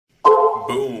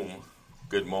Boom.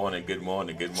 Good morning, good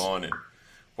morning, good morning.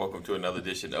 Welcome to another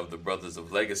edition of the Brothers of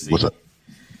What's Legacy. up?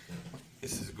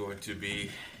 This is going to be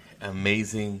an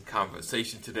amazing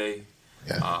conversation today.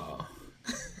 Yeah. Uh,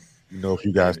 If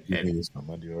you guys and, see me, and it's on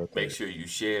Monday or make Thursday. sure you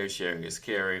share. Sharing is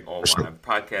caring. All For sure. my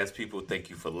podcast people, thank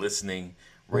you for listening.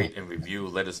 Mm. Rate and review.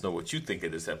 Let us know what you think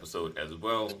of this episode as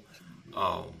well.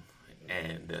 Um,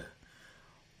 and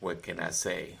what can I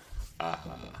say?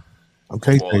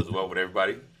 Okay, All thank is well with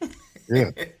everybody.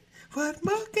 you. What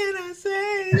more can I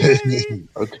say?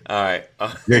 Okay. All right.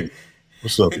 Hey,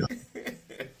 what's up, y'all?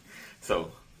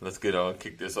 So let's get on,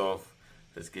 kick this off.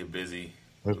 Let's get busy.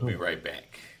 Let's We'll be go. right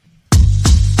back.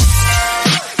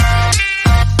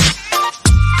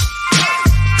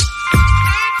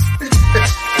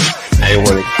 I didn't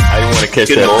want to catch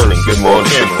Good that. morning, good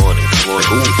morning, Good good morning, good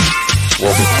morning.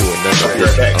 Welcome to another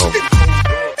edition of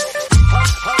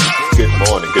Good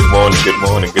morning, good morning, good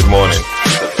morning, good morning.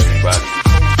 What's up, everybody?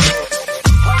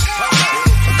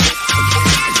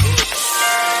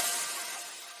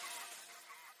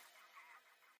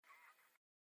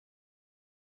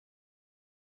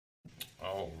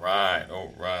 All right,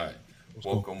 all right. What's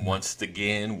Welcome going on?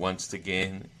 once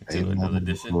again Hey, to another Mama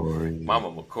edition. McCory.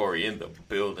 Mama McCory in the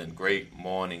building. Great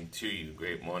morning to you.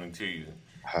 Great morning to you.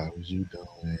 How's you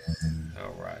doing?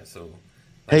 All right. So, like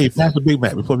Hey, I said, Pastor Big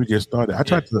Mac, before we get started, I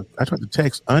tried to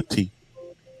text Auntie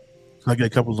so I get a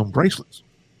couple of them bracelets.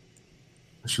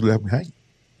 She left me hanging.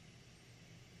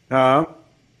 Huh?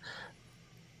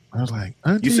 I was like,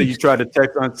 Auntie, You said you tried to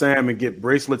text on Sam and get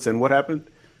bracelets, and what happened?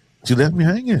 she left me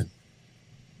hanging.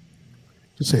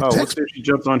 She said, Oh, what's text. if she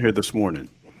jumped on here this morning?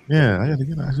 Yeah, I got to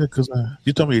get her. I said, because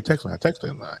you told me you text me. I texted her.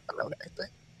 And I don't know anything.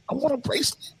 I want a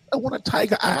bracelet. I want a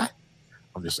tiger eye.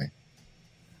 I'm just saying.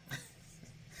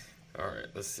 all right.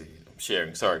 Let's see. I'm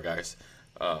sharing. Sorry, guys.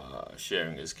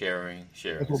 Sharing is caring.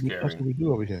 Sharing is That's what caring. we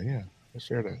do over here. Yeah, let's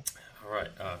share that. All right.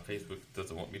 Facebook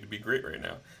doesn't want me to be great right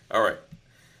now. All right.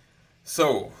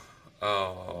 So,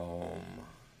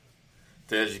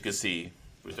 as you can see,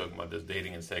 we're talking about this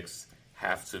dating and sex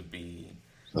have to be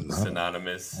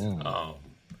synonymous. Mm.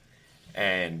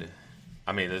 And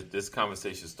I mean, this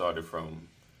conversation started from,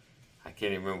 I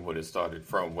can't even remember what it started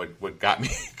from. What got me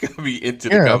into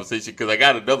the Yeah. conversation, because I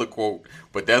got another quote,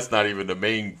 but that's not even the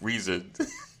main reason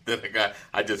that I got.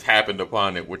 I just happened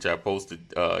upon it, which I posted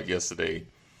yesterday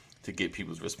to get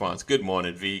people's response. Good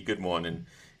morning, V. Good morning.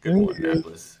 Good morning,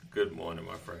 Atlas. Good morning,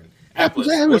 my friend. Apples,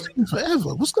 I haven't seen you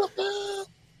forever. What's up, man?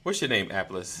 What's your name,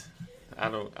 Atlas? I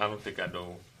don't think I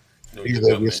know your These that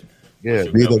government. yeah, What's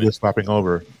your these that government? just stopping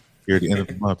over here at the end of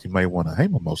the month. You might want to, hey,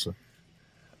 Mimosa.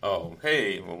 Oh,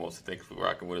 hey, Mimosa, thanks for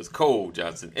rocking with us. Cole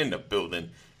Johnson in the building.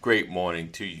 Great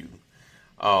morning to you.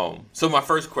 So my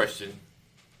first question,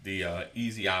 the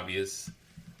easy, obvious,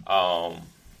 and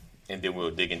then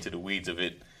we'll dig into the weeds of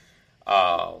it.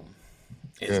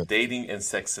 Is Yeah. dating and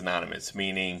sex synonymous?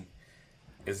 Meaning,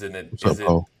 is it What's up,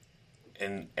 Cole?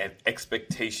 an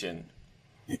expectation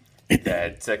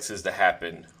that sex is to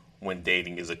happen when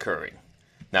dating is occurring?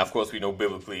 Now, of course, we know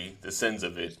biblically the sins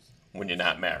of it when you're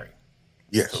not married.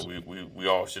 Yes. So we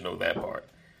all should know that part.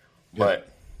 Yeah. But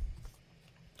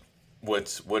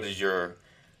what is your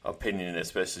opinion,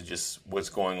 especially just what's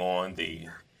going on, the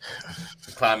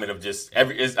climate of just I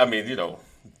mean,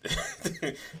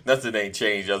 nothing ain't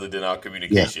changed other than our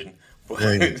communication.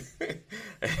 But,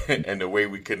 and the way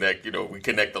we connect, we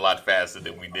connect a lot faster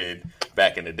than we did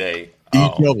back in the day.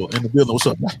 Trouble in the building. What's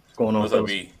up, man? What's going on, What's up,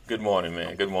 fellas? B? Good morning,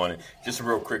 man. Good morning. Just a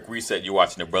real quick reset. You're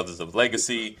watching the Brothers of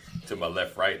Legacy. To my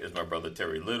left, right is my brother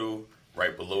Terry Little.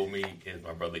 Right below me is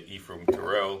my brother Ephraim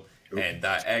Terrell. And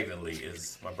diagonally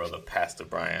is my brother Pastor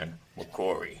Brian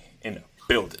McCory in the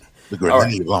building. The All right.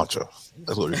 grenade launcher.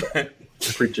 That's what we're talking.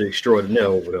 Preacher extraordinaire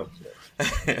over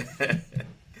there.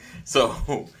 So,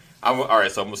 all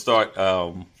right. So I'm gonna start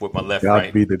with my left, God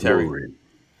right. be the Terry. glory.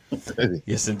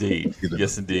 Yes, indeed.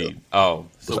 Yes, indeed.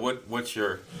 So what's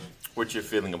your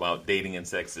feeling about dating and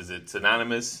sex? Is it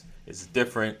synonymous? Is it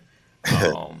different?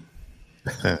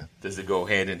 Does it go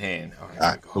hand in hand? All right,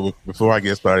 here we go. So before I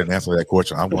get started and answer that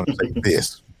question, I want to say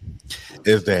this: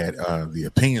 is that the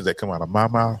opinions that come out of my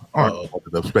mouth aren't from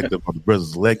the perspective of the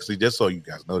Brothers of Legacy. Just so you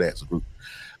guys know that as a group.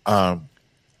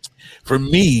 For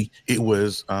me, it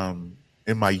was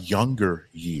in my younger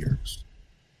years.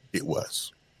 It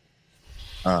was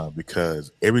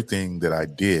because everything that I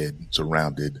did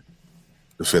surrounded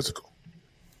the physical.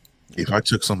 If I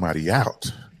took somebody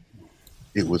out,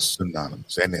 it was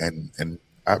synonymous.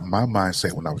 My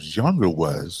mindset when I was younger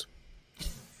was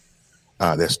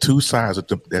there's two sides of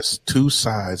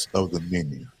the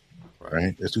menu,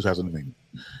 right? There's two sides of the menu.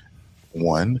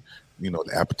 One, the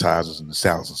appetizers and the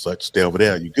salads and such, stay over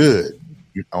there, you good.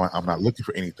 I'm not looking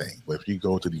for anything. But if you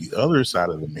go to the other side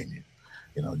of the menu,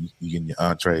 you get your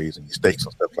entrees and your steaks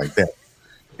and stuff like that.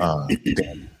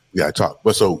 Then we gotta talk.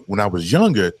 But so when I was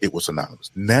younger, it was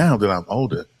synonymous. Now that I'm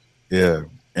older, and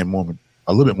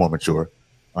a little bit more mature,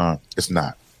 it's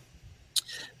not.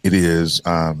 It is.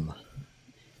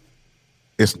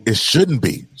 It shouldn't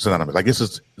be synonymous. I guess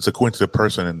it's according to the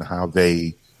person and how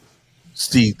they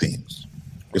see things.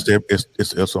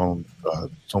 It's on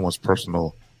someone's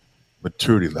personal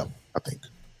maturity level, I think.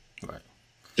 Right.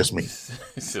 Just me.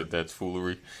 So that's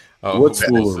foolery. What's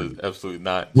foolery? Absolutely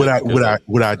not.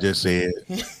 What I just said,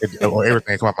 or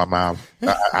everything come out my mouth.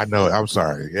 I know. I'm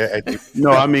sorry.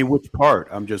 No, I mean which part?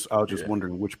 I was just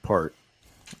wondering which part.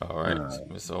 All right.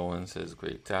 Miss Owen says,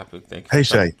 "Great topic. Thank you." Hey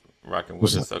Shay, rocking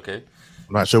with us. Okay.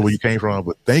 I'm not sure where you came from,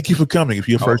 but thank you for coming. If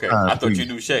you're first time, I thought you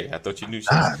knew Shay. Nah.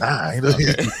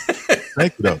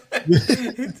 Thank you though.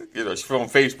 She's from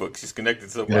Facebook. She's connected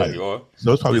to somebody, or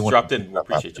so it's probably just dropped in. We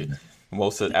appreciate you. Mo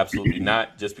said, absolutely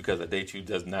not. Just because I date you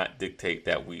does not dictate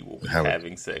that we will be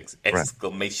having sex.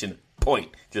 Exclamation point.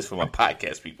 Just for my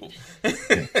podcast people.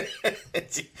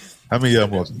 How many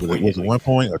was it 1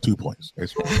 point or 2 points?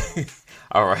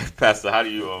 All right, Pastor. How do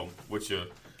you what's your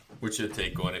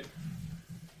take on it?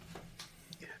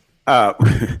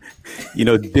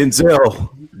 Denzel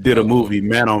did a movie,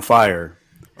 Man on Fire.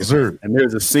 Yes, sir. And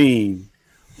there's a scene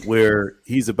where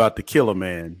he's about to kill a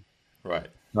man. Right.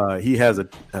 He has a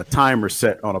timer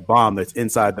set on a bomb that's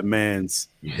inside the man's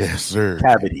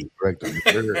cavity. Correct.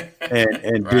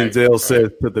 And Denzel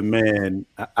says to the man,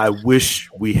 I wish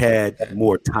we had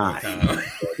more time.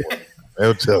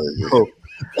 I'll tell you. So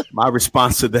my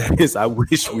response to that is, I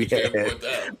wish we had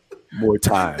more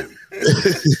time.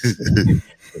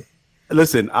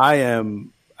 Listen, I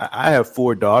have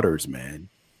 4 daughters, man.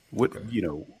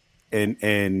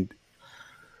 And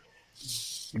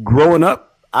growing up,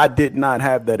 I did not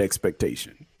have that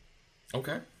expectation.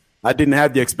 Okay. I didn't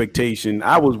have the expectation.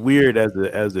 I was weird as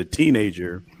a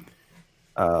teenager,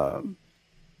 but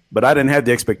I didn't have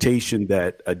the expectation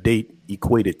that a date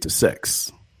equated to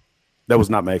sex. That was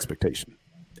not my expectation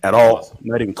at all. Awesome.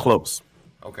 Not even close.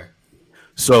 Okay.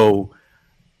 So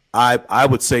I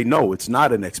would say no, it's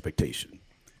not an expectation.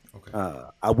 Okay.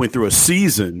 I went through a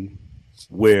season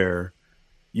where,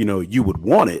 you would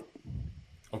want it.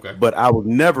 Okay. But I was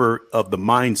never of the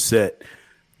mindset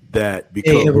that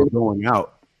because we're going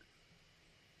out.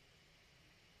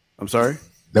 I'm sorry?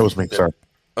 That was me. Sorry.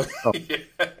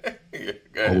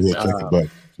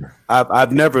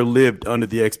 I've never lived under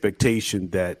the expectation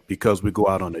that because we go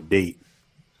out on a date,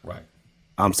 right,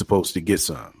 I'm supposed to get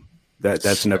some.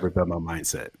 That's never been my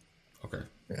mindset. Okay.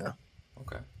 Yeah.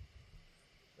 Okay.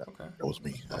 That was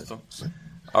me. Awesome.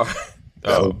 All right.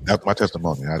 That's my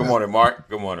testimony. Good morning, Mark.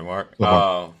 Good morning, Mark.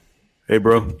 Hey,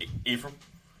 bro. Ephraim,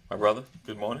 my brother.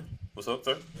 Good morning. What's up,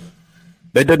 sir?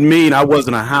 That doesn't mean I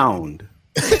wasn't a hound.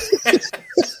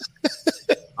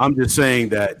 I'm just saying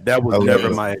that was never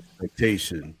my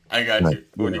expectation. I got you.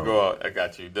 When you go out, I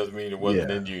got you. It doesn't mean it wasn't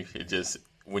in you. It just,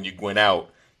 when you went out,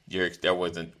 that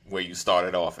wasn't where you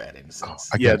started off at, in a sense.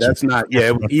 That's not.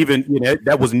 Yeah, even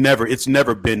that was never. It's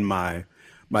never been my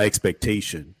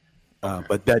expectation.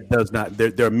 But that does not.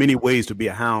 There are many ways to be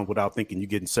a hound without thinking you're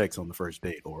getting sex on the first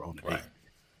date or on the date.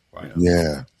 Right.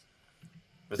 Yeah.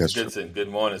 Mr. Goodson, good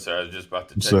morning, sir. I was just about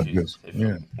to text you. If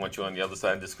you want you on the other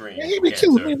side of the screen. Yeah, you be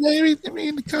killing me, baby. Let me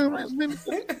in the comments.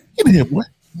 Get in here, boy.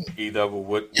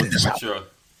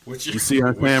 What's you see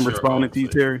how Sam responded to you,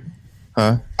 Terry?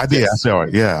 Huh? I did. I saw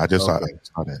it. Yeah, I just saw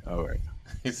that. All right.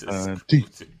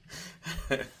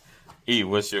 E,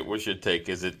 what's your take?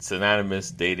 Is it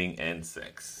synonymous, dating, and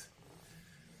sex?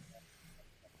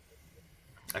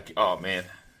 Oh man,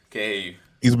 can't hear you.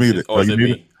 He's muted. Or is it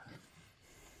me?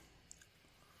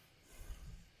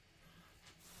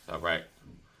 All right.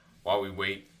 While we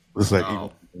wait, looks like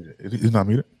he's not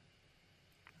muted.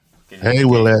 Hey,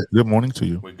 Willette. Good morning to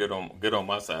you. We're good on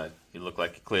my side. You look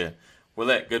like you're clear.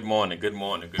 Willette, good morning. Good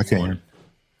morning. I can't hear.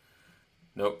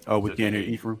 Nope. Oh, we can't hear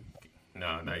Ephraim?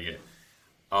 No, not yet.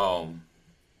 All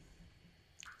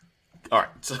right.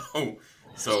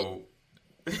 So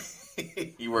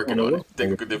you working on it.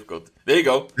 Technical difficulty. There you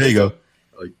go.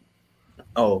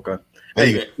 Oh, okay.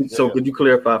 Hey, so could you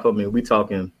clarify for me? We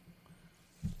talking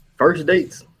first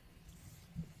dates?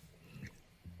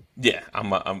 Yeah,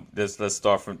 I'm. Let's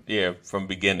start from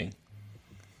beginning.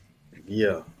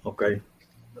 Yeah. Okay.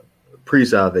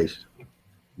 Pre-salvation.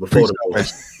 Before the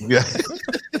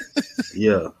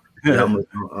yeah.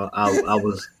 I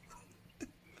was.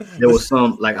 There was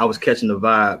some I was catching the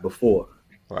vibe before.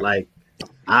 Right. Like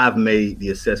I've made the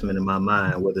assessment in my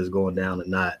mind whether it's going down or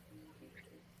not,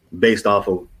 based off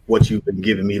of what you've been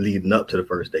giving me leading up to the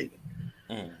first date.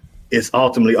 It's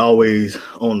ultimately always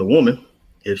on the woman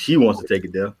if she wants to take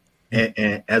it there.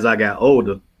 And as I got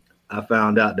older, I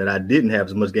found out that I didn't have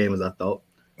as much game as I thought,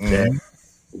 that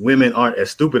women aren't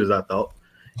as stupid as I thought,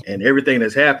 and everything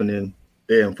that's happening,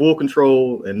 they're in full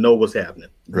control and know what's happening.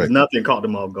 Right. Nothing caught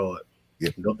them off guard.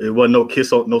 Yeah. It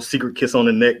wasn't no secret kiss on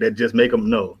the neck that just make them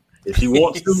know. If she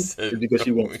wants to, it's because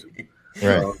she wants to.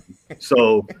 Right.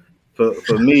 So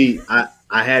for me,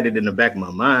 I had it in the back of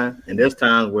my mind, and there's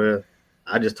times where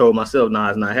I just told myself, "Nah,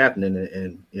 it's not happening."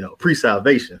 And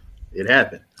pre-salvation, it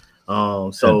happened.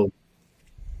 So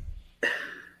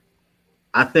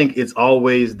I think it's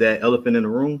always that elephant in the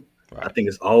room. Right. I think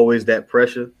it's always that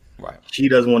pressure. Right. She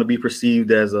doesn't want to be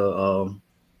perceived as a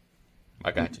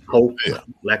I got you. hope,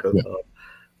 like a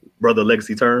brother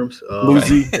legacy terms.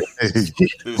 Lucy.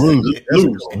 Lose.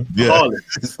 Yeah.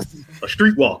 A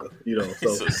streetwalker,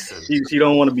 So she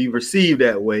don't want to be received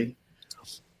that way.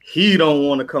 He don't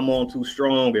want to come on too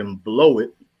strong and blow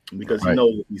it because he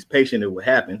knows if he's patient, it will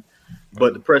happen.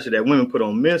 But the pressure that women put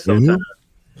on men sometimes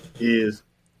is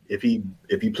if he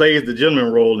plays the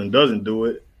gentleman role and doesn't do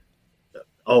it,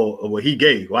 he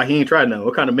gay. Why he ain't tried nothing?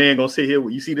 What kind of man gonna sit here?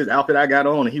 You see this outfit I got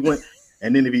on, and he went.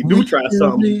 And then if he do try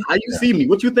something, how you see me?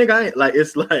 What you think I ain't? Like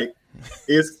it's a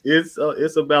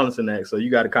balancing act. So you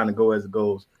got to kind of go as it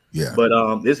goes. Yeah. But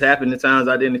this happened at times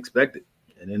I didn't expect it,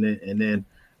 and then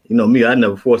me, I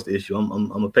never forced the issue.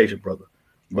 I'm a patient brother,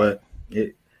 but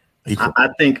I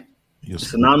think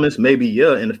synonymous maybe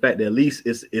in the fact that at least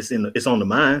it's on the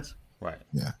minds. Right.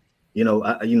 Yeah.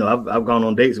 I've gone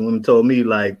on dates and women told me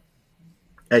like,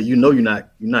 hey, you're not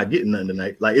getting nothing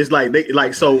tonight. Like it's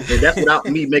like so that's without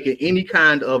me making any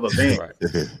kind of event. Right.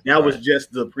 That was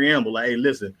just the preamble. Like, hey,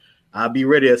 listen, I'll be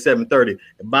ready at 7:30.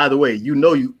 And by the way,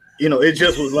 it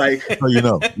just was like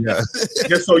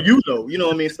just so you know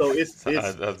what I mean. So it's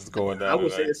that's going down. I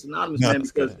would say it's synonymous, man,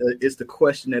 because it's the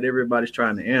question that everybody's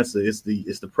trying to answer. It's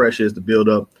the pressure, it's the build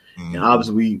up, and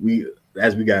obviously we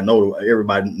as we got older,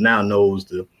 everybody now knows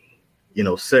the.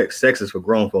 Sex is for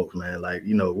grown folks, man. Like,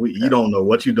 you don't know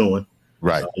what you're doing.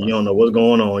 Right. You don't know what's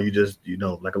going on. You just,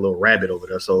 like a little rabbit over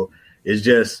there. So it's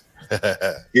just,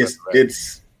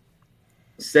 it's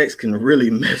sex can really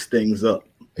mess things up.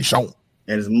 And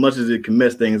as much as it can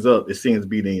mess things up, it seems to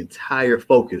be the entire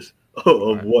focus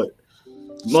of what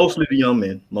mostly the young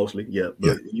men, but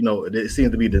it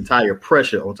seems to be the entire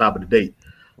pressure on top of the date.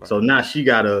 Right. So now she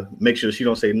got to make sure she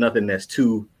don't say nothing that's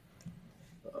too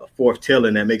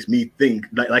forth-telling that makes me think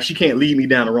like she can't lead me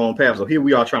down the wrong path. So here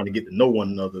we are trying to get to know one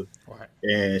another, right.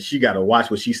 And she got to watch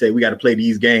what she say. We got to play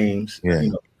these games,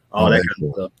 all that kind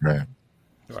of stuff. Right.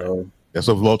 So there's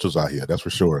some vultures out here, that's for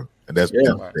sure. And that's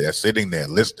they're sitting there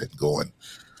listening, going,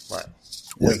 right.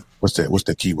 Wait, what's that? What's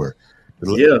the keyword?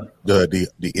 The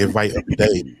invite of the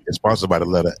day is sponsored by the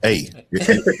letter A. You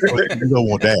don't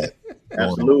want that.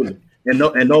 Absolutely. And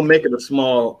don't make it a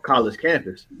small college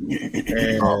campus.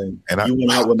 And you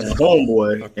went out with my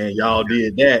homeboy, and y'all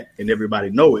did that, and everybody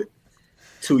know it.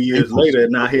 2 years later,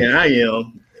 now here I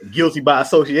am, guilty by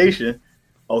association.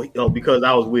 Because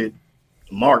I was with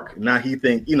Mark. Now he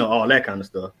think all that kind of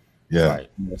stuff. Yeah. Right.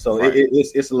 So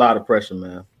it's a lot of pressure,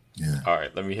 man. Yeah. All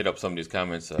right, let me hit up some of these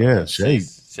comments. Shay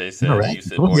said you said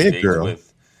more dates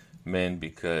with men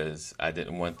because I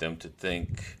didn't want them to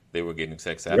think they were getting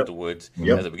sex afterwards.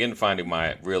 As I began finding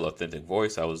my real authentic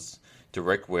voice, I was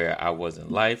direct where I was in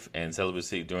life, and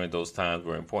celibacy during those times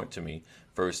were important to me.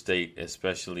 First date,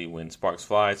 especially when sparks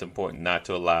fly, it's important not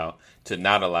allow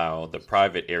the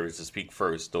private areas to speak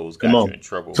first. Those got you in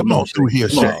trouble. Come on through here,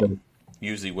 Shay.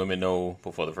 Usually women know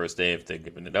before the first day if they're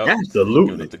giving it up.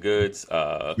 Absolutely. Giving up the goods.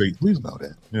 Please know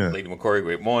that. Yeah. Lady McCory,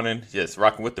 great morning. Yes,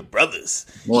 rocking with the brothers.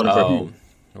 Morning.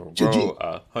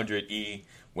 100E,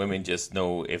 women just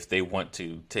know if they want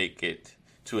to take it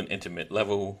to an intimate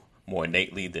level more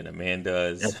innately than a man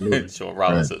does. Sean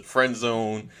Rollins says friend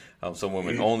zone. Some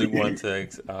women only want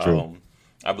sex. I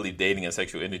believe dating and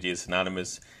sexual energy is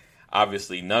synonymous.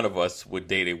 Obviously, none of us would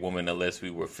date a woman unless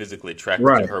we were physically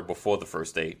attracted to her before the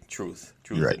first date. Truth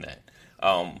in that.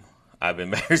 I've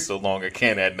been married so long I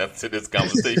can't add nothing to this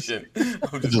conversation.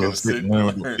 I'm just going to sit and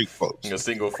learn.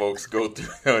 Single folks go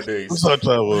through nowadays.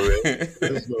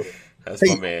 That's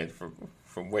my man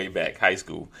from way back, high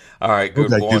school. All right, good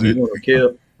morning. We're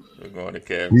going to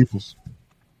Kev.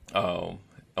 On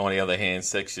the other hand,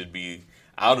 sex should be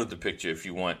out of the picture if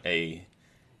you want a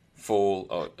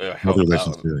full healthy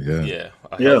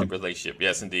relationship.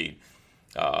 Yes, indeed.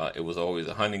 It was always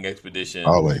a hunting expedition.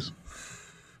 Always.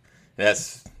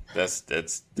 That's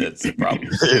the problem.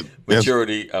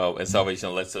 Maturity and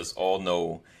salvation lets us all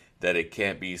know that it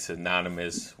can't be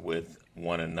synonymous with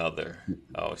one another.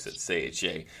 Oh, it said say it,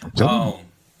 Jay. telling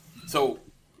So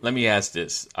let me ask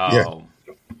this. Yeah.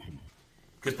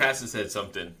 Because Pastor said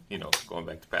something, going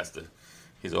back to Pastor,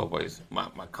 he's always my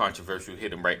controversial,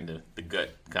 hit him right in the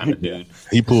gut kind of dude.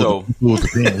 He pulled the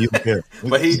pin. He don't care.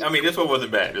 But this one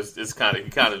wasn't bad. It's kind of, he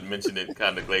kind of mentioned it,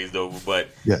 kind of glazed over. But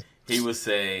he was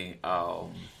saying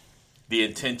the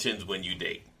intentions when you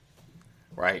date,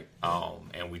 right?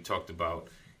 And we talked about,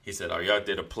 he said, are you out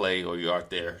there to play or you out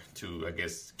there to, I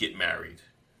guess, get married?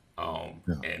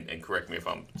 And correct me if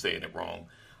I'm saying it wrong.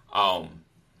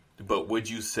 But would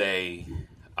you say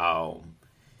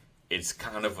it's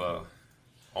kind of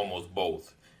almost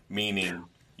both, meaning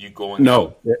you going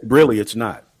No, really, it's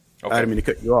not. Okay. I didn't mean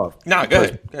to cut you off. No, go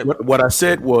ahead. What I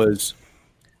said was,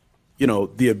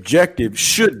 the objective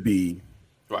should be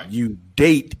you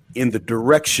date in the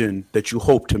direction that you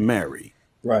hope to marry.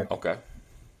 Right. Okay.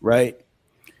 Right?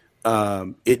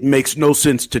 It makes no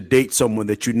sense to date someone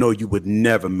that you know you would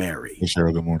never marry. Hey,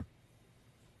 Cheryl, good morning.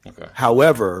 Okay.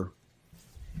 However,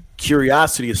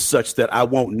 curiosity is such that I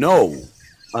won't know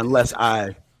unless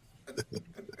I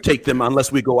take them,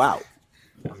 unless we go out.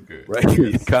 That's good.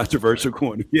 Right? Controversial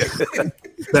corner. Yeah.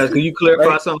 Can you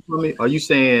clarify something for me? Are you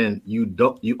saying you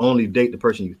only date the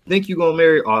person you think you're gonna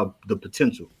marry, or the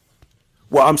potential?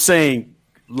 Well, I'm saying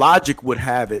logic would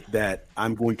have it that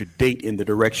I'm going to date in the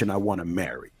direction I want to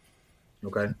marry.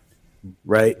 Okay.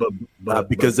 Right.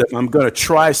 Because if I'm going to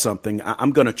try something,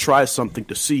 I'm going to try something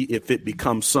to see if it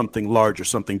becomes something larger,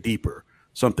 something deeper,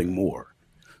 something more.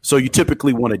 So you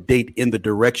typically want to date in the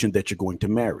direction that you're going to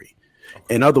marry.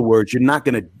 In other words, you're not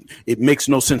going to, it makes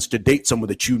no sense to date someone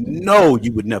that you know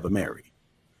you would never marry.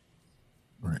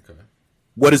 Right. Okay.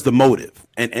 What is the motive?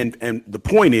 And the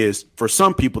point is, for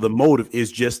some people, the motive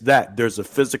is just that there's a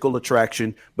physical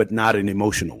attraction, but not an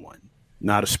emotional one,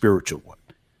 not a spiritual one.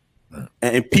 Right.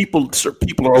 And people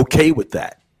are okay with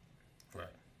that.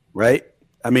 Right.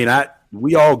 I mean,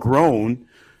 we all grown,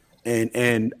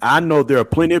 and I know there are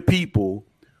plenty of people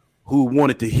who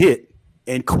wanted to hit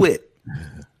and quit.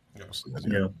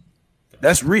 Yeah.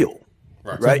 That's real.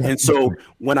 Right. And so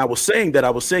when I was saying that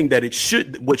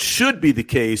what should be the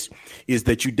case is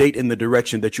that you date in the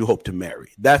direction that you hope to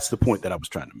marry. That's the point that I was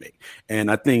trying to make.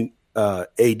 And I think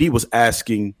AD was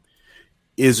asking,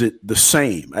 is it the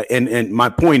same? And my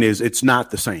point is, it's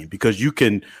not the same, because you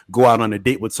can go out on a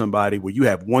date with somebody where you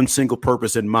have one single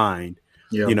purpose in mind.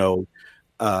 Yeah.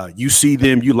 You see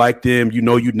them, you like them,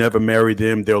 you'd never marry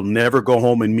them. They'll never go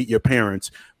home and meet your parents,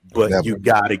 but you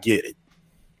got to get it.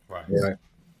 Right. Yeah.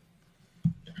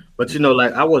 But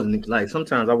I wasn't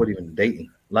sometimes I wasn't even dating.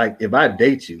 Like, if I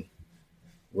date you,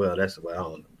 well, that's what I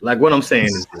don't know. Like, what I'm saying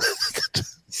is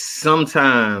this.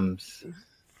 Sometimes,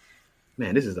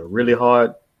 man, this is a really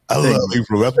hard thing.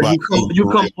 You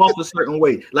come off a certain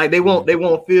way. Like, they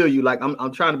won't feel you. Like,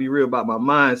 I'm trying to be real about my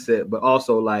mindset, but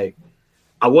also, like,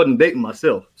 I wasn't dating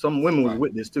myself. Some women was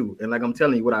with this too. And like I'm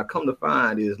telling you, what I come to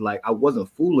find is, like, I wasn't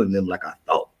fooling them like I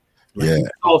thought. Like,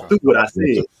 all through what I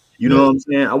said. You know what I'm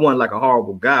saying? I wasn't like a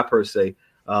horrible guy per se,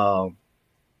 but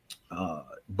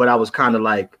I was kind of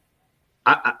like,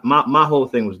 my whole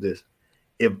thing was this: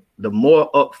 if the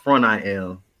more upfront I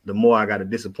am, the more I got to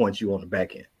disappoint you on the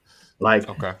back end. Like,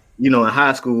 in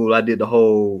high school, I did the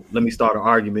whole "let me start an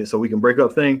argument so we can break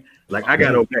up" thing. Like, I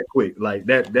got over that quick. Like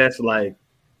that's like,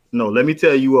 no, let me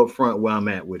tell you up front where I'm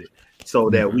at with it,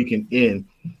 so that we can end.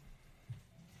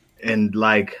 And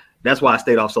like, that's why I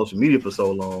stayed off social media for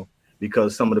so long.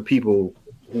 Because some of the people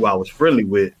who I was friendly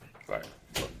with,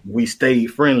 we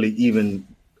stayed friendly even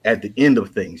at the end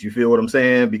of things. You feel what I'm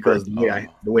saying? Because the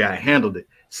way I handled it.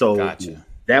 So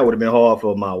that would have been hard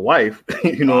for my wife.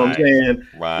 You know what I'm saying?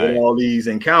 Right. With all these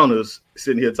encounters,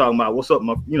 sitting here talking about what's up,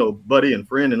 my buddy and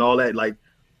friend and all that. Like,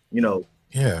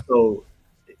 Yeah. So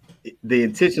the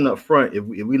intention up front, if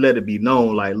we let it be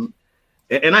known, like,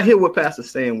 and I hear what Pastor's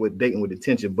saying with dating with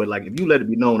intention, but like, if you let it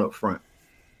be known up front,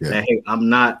 that, hey, I'm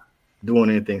not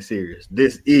doing anything serious.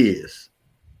 This is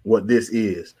what this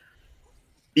is.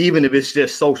 Even if it's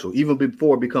just social, even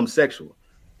before it becomes sexual.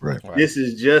 Right. This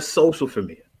is just social for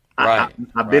me. I've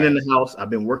been in the house. I've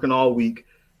been working all week.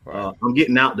 I'm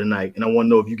getting out tonight, and I want to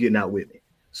know if you're getting out with me.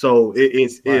 So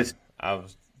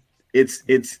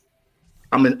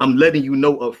I'm letting you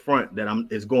know up front that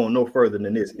it's going no further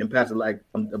than this. And Pastor,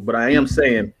 but I am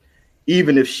saying,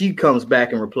 even if she comes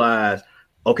back and replies,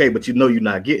 okay, but you're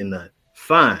not getting none,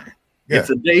 fine. Yeah. It's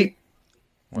a date,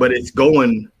 but it's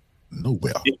going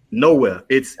nowhere.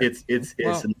 It's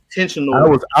intentional.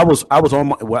 I was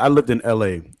on I lived in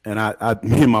LA, and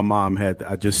me and my mom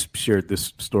I just shared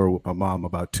this story with my mom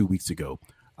about 2 weeks ago.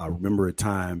 I remember a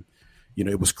time,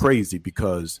 it was crazy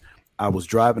because I was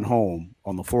driving home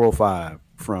on the 405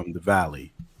 from the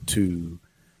Valley to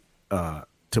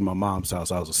my mom's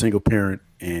house. I was a single parent,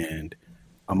 and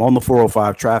I'm on the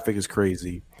 405. Traffic is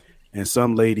crazy, and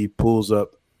some lady pulls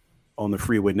up on the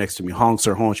freeway next to me, honks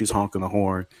her horn. She's honking the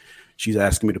horn. She's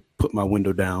asking me to put my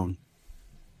window down,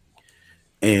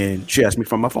 and she asked me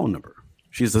for my phone number.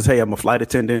 She says, "Hey, I'm a flight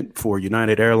attendant for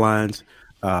United Airlines.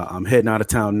 I'm heading out of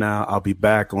town now. I'll be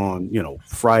back on,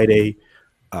 Friday.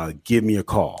 Give me a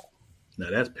call." Now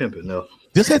that's pimping, though.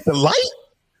 Just at the light?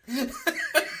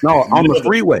 No, on the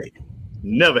freeway.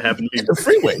 Never happened to me. The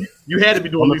freeway. You had to be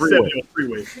doing the 70 on the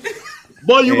freeway.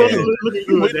 Boy, you wasn't looking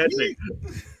good that day.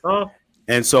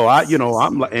 And so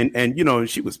I'm like, and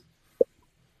she was.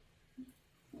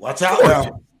 Watch out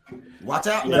now. Watch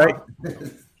out now. Right?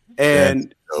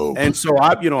 And so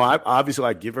I obviously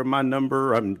I give her my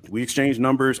number. We exchange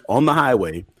numbers on the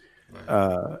highway,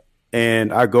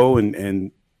 and I go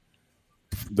and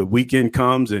the weekend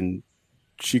comes and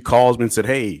she calls me and said,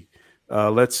 "Hey,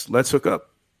 let's hook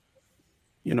up.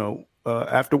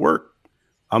 After work,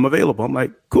 I'm available." I'm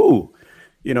like, "Cool,"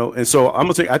 And so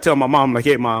I tell my mom, like,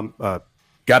 "Hey, mom,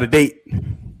 got a date.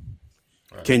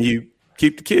 Right. Can you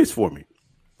keep the kids for me?"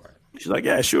 Right. She's like,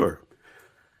 "Yeah, sure."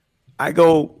 I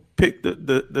go pick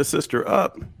the sister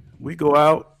up. We go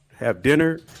out, have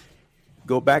dinner,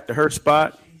 go back to her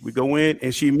spot. We go in,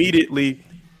 and she immediately,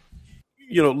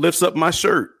 lifts up my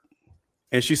shirt,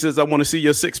 and she says, "I want to see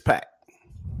your 6-pack."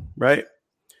 Right?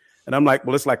 And I'm like,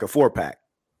 "Well, it's like a 4-pack."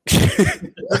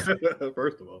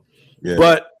 First of all, yeah.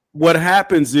 But what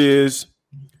happens is,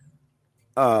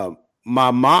 my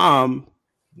mom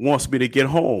wants me to get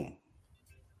home.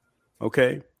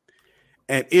 Okay.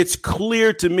 And it's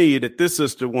clear to me that this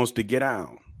sister wants to get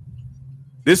out.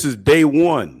 This is day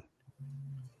one.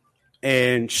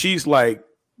 And she's like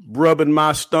rubbing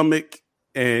my stomach.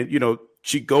 And,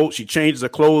 she changes her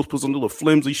clothes, puts on little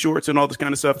flimsy shorts and all this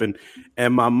kind of stuff.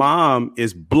 And my mom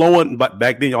is blowing, but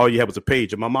back then all you had was a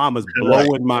pager. My mom is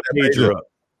blowing my pager up.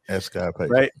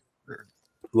 Right?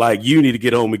 Like, you need to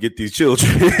get home and get these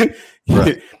children.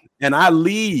 Right. And I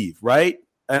leave, right?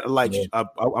 And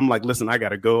I'm like, "Listen, I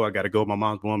gotta go. My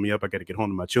mom's blowing me up. I gotta get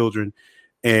home to my children."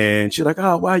 And she's like,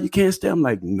 "Oh, wow, you can't stay." I'm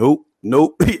like, nope.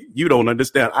 You don't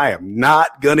understand. I am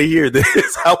not gonna hear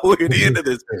this. I will get into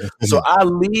this. So I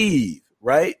leave,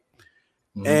 right?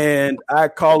 Mm-hmm. And I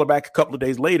call her back a couple of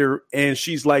days later, and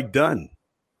she's like, done.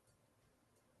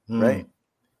 Right?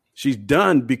 She's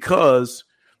done because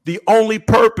the only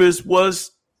purpose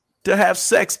was to have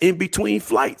sex in between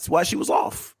flights while she was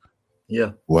off.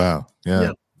 Yeah. Wow.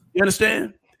 Yeah. You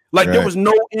understand? Like, right. There was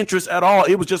no interest at all.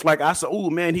 It was just like, I said, "Oh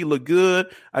man, he looked good.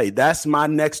 Hey, that's my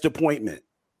next appointment."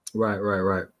 Right.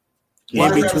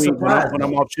 In between when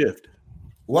I'm off shift.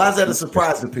 Why is that a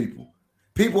surprise to people?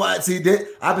 People, I've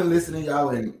been listening to y'all,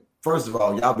 and first of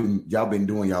all, y'all been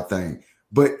doing y'all thing.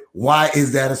 But why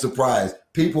is that a surprise?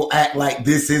 People act like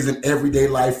this isn't everyday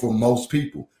life for most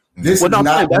people. This is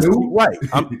not new. Right.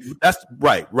 That's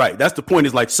right. That's the point.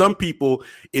 Is like, some people,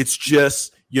 it's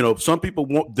just, some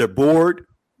people they're bored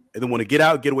and they want to get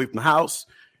out, get away from the house,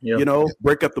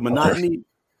 break up the monotony.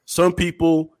 Some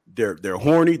people, they're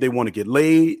horny, they want to get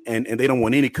laid, and they don't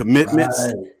want any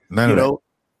commitments. Right.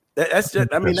 That's just,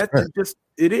 that's just,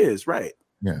 it is, right?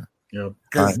 Yeah.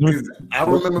 Because I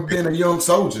remember being a young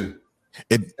soldier,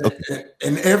 and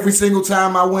every single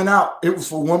time I went out, it was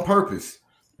for one purpose.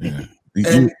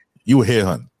 Yeah. You were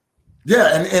headhunting.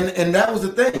 Yeah, and that was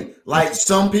the thing. Like,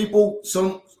 some people,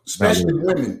 especially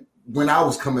women, when I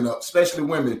was coming up, especially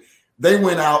women, they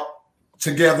went out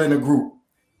together in a group,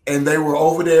 and they were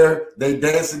over there. They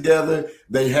danced together.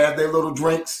 They had their little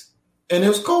drinks, and it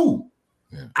was cool.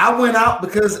 Yeah. I went out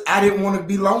because I didn't want to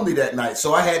be lonely that night,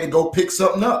 so I had to go pick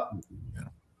something up. Yeah.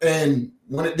 And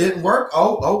when it didn't work,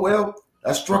 oh well,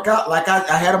 I struck out. Like,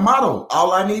 I had a motto: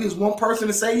 all I need is one person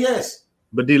to say yes.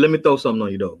 But D, let me throw something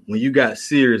on you though. When you got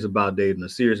serious about dating or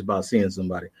serious about seeing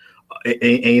somebody,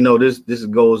 and this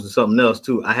goes to something else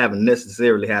too. I haven't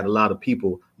necessarily had a lot of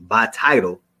people by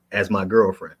title as my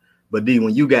girlfriend. But D,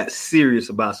 when you got serious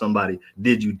about somebody,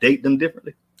 did you date them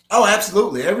differently? Oh,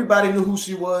 absolutely. Everybody knew who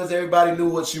she was. Everybody knew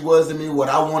what she was to me, what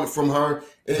I wanted from her.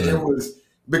 It was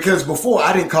because before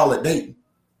I didn't call it dating.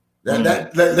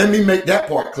 Let me make that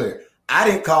part clear. I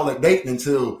didn't call it dating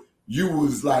until you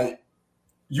was like,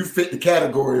 you fit the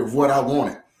category of what I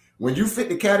wanted. When you fit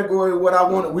the category of what I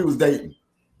wanted, we was dating.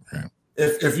 Yeah.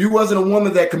 If you wasn't a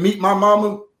woman that could meet my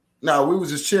mama, no, we was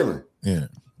just chilling. Yeah,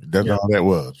 that's all that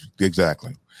was.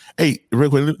 Exactly. Hey, real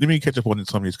quick, let me catch up on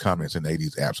some of these comments in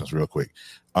AD's absence real quick.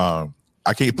 I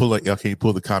can't pull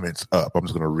the comments up. I'm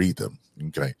just going to read them.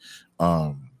 Okay.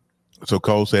 So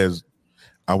Cole says,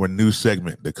 our new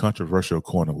segment, the controversial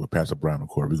corner with Pastor Brown and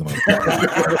Corey. We're gonna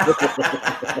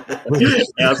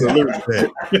absolutely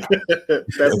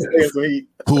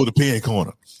pull the pin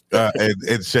corner.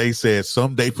 And Shay said,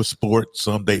 "Some date for sport,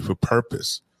 some date for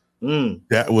purpose."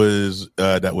 That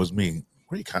was me.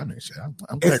 Great comment, Shay.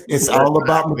 It's all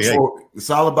about maturity. It's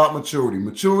all about maturity.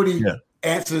 Maturity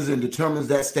answers and determines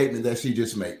that statement that she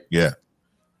just made. Yeah.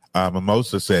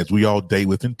 Mimosa says, "We all date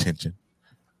with intention."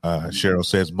 Cheryl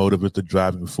says, "Motive is the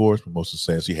driving force." Mimosa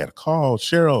says, "He had a call."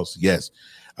 Cheryl's, yes.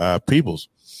 Peoples,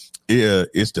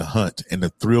 it's the hunt, and the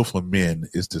thrill for men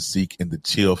is to seek and the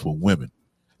chill for women.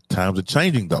 Times are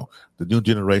changing, though. The new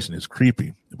generation is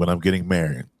creepy, but I'm getting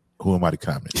married. Who am I to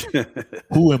comment?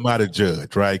 Who am I to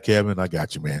judge? Right, Kevin? I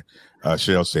got you, man.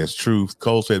 Cheryl says, "Truth."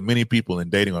 Cole says, "Many people in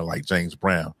dating are like James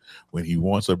Brown. When he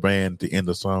wants a band to end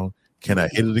the song, can I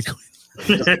hit it again?"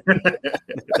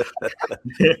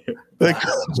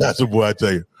 That's a boy, I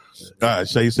tell you.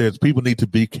 Shay says, "People need to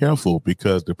be careful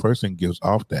because the person gives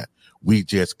off that we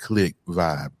just click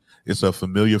vibe. It's a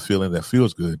familiar feeling that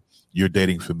feels good. You're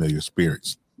dating familiar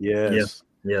spirits." Yes.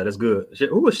 Yeah, that's good.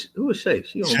 Who is Shay?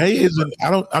 Shay isn't.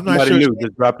 I'm not Somebody sure. new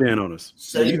just dropped in on us.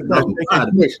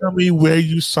 Tell me where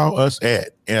you saw us at.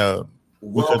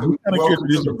 Welcome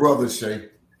to the brothers, Shay.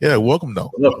 Yeah, welcome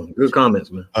though. Welcome. Good comments,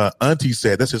 man. Auntie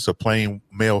said, "That's just a plain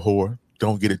male whore.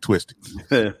 Don't get it twisted."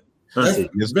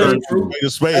 That's very true.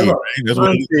 Hey,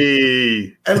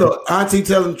 look, Auntie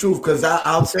telling the truth, because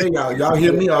I'll tell y'all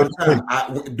hear me all the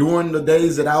time. During the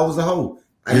days that I was a hoe,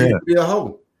 I used to be a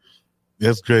hoe.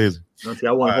 That's crazy. Auntie,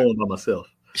 I want home by myself.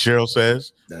 Cheryl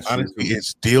says, "Honestly, it's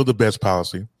still the best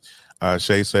policy."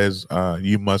 Shay says,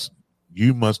 "You must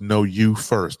know you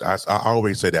first." I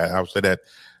always say that. I've said that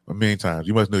a million times.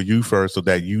 You must know you first so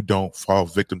that you don't fall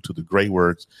victim to the great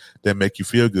words that make you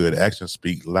feel good. Actions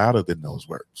speak louder than those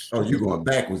words. Oh, you going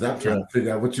backwards. I'm trying to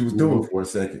figure out what you was doing for a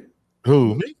second.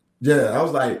 Who, me? Yeah, I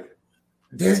was like,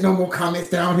 there's no more comments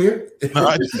down here.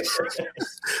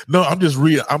 No, I'm just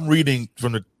reading. I'm reading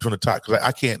from the top because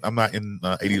I can't. I'm not in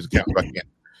 80s account. I can't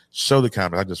show the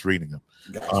comments. I'm just reading them.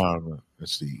 Gotcha.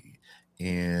 Let's see.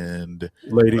 And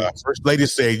first lady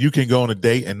said, "You can go on a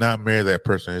date and not marry that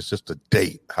person. It's just a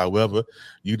date. However,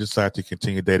 you decide to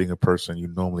continue dating a person, you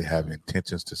normally have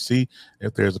intentions to see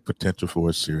if there's a potential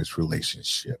for a serious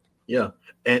relationship." Yeah,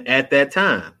 and at that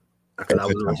time, because I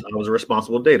was a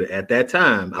responsible dater. At that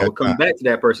time, I would come back to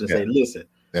that person and say, "Listen,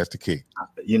 that's the key.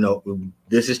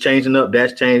 This is changing up.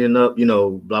 That's changing up.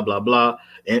 Blah blah blah."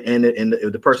 And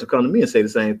if the person come to me and say the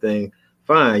same thing,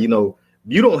 fine.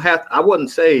 You don't have. I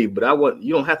wasn't saved, but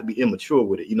you don't have to be immature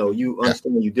with it. You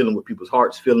understand you're dealing with people's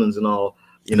hearts, feelings, and all.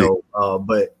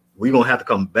 But we're gonna have to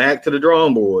come back to the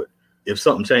drawing board if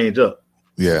something changed up.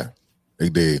 Yeah, they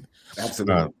did.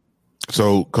 Absolutely.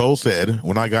 So Cole said,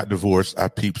 "When I got divorced, I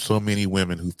peeped so many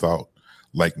women who thought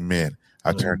like men.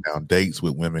 I turned down dates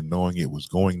with women knowing it was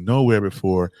going nowhere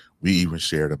before we even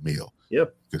shared a meal." Yeah,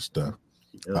 good stuff.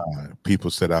 People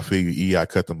said, "I feel you, E. I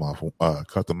cut them off.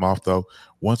 Though.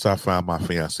 Once I found my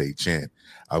fiance Jen,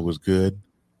 I was good,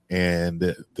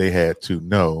 and they had to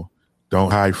know.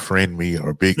 Don't high friend me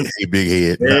or big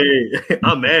head. Hey,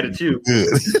 I'm mad at you.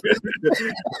 Good.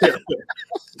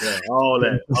 Yeah, all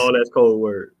that's cold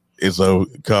word. It's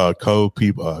called Cole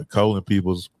and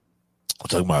People's. I'm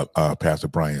talking about Pastor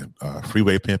Brian,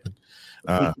 freeway pimping.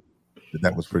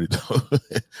 That was pretty dope.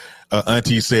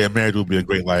 Auntie said marriage would be a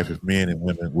great life if men and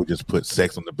women would just put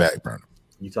sex on the back burner.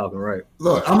 You talking right?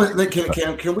 Look,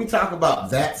 can we talk about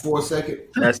that for a second?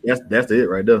 That's it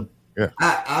right there. Yeah,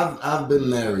 I've been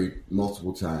married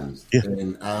multiple times,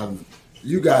 and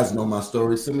you guys know my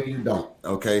story. Some of you don't,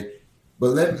 okay? But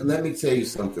let me tell you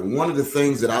something. One of the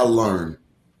things that I learned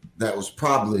that was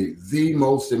probably the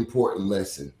most important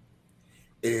lesson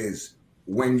is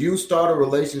when you start a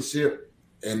relationship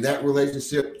and that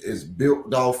relationship is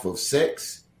built off of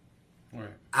sex, right.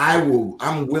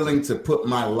 I'm willing to put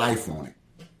my life on it.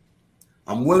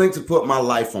 I'm willing to put my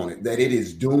life on it that it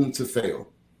is doomed to fail.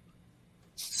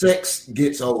 Sex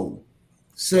gets old.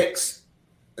 Sex,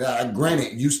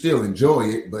 granted, you still enjoy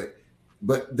it, but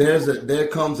there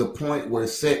comes a point where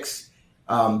sex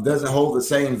doesn't hold the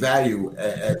same value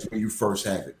as when you first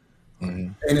have it.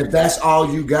 Mm-hmm. And if that's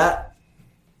all you got,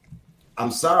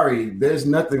 I'm sorry, there's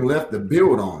nothing left to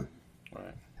build on.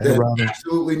 Right. There's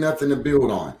absolutely nothing to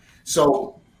build on.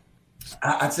 So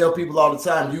I tell people all the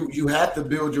time, you have to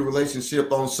build your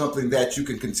relationship on something that you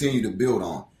can continue to build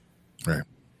on. Right.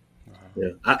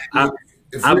 Yeah. I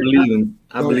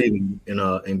believe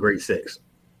in great sex.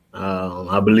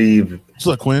 I believe what's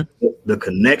up, Quinn? The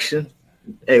connection.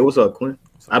 Hey, what's up, Quinn?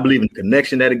 I believe in the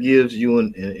connection that it gives you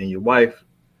and your wife.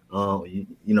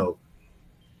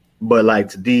 But like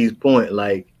to D's point,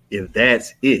 like if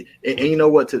that's it, and you know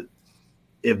what,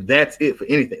 if that's it for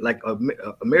anything, like a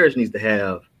marriage needs to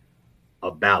have a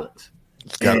balance.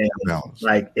 It's got to be a balance.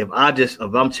 Like if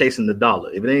I'm chasing the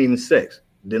dollar, if it ain't even sex,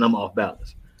 then I'm off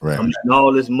balance. Right. I'm making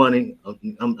all this money.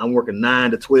 I'm working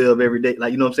 9 to 12 every day.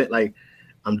 Like, you know what I'm saying? Like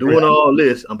I'm doing all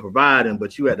this, I'm providing,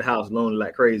 but you at the house lonely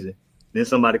like crazy. Then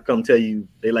somebody come tell you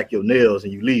they like your nails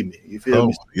and you leave me. You feel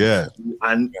me? Yeah.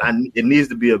 It needs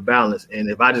to be a balance. And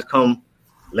if I just come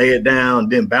lay it down,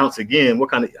 then bounce again,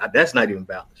 that's not even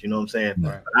balance. You know what I'm saying?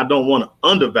 Right. I don't want to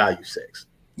undervalue sex.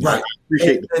 Right. I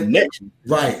appreciate the connection.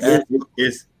 Right.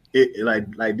 It's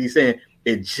like D saying,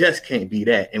 it just can't be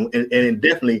that. And it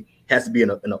definitely has to be in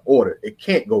an order. It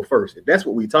can't go first. If that's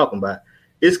what we're talking about,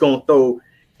 it's going to throw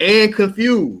and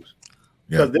confuse.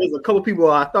 Because there's a couple people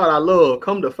I thought I loved,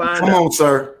 come to find out. Come on,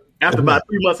 sir. After about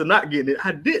 3 months of not getting it,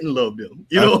 I didn't love them.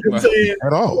 You know what I'm saying?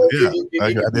 At all.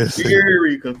 It's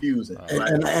very confusing.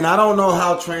 And I don't know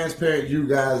how transparent you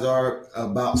guys are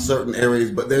about certain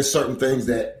areas, but there's certain things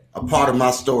that are part of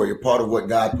my story, a part of what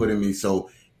God put in me. So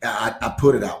I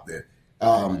put it out there.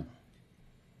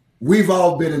 We've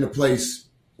all been in a place.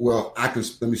 Well,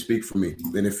 let me speak for me.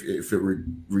 Then if it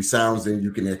resounds, then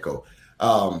you can echo.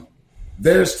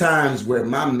 There's times where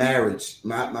my marriage,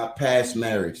 my past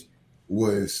marriage,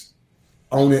 was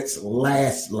on its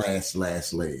last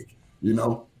leg, you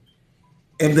know?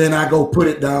 And then I go put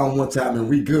it down one time and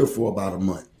we good for about a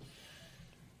month.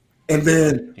 And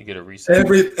then you get a reset.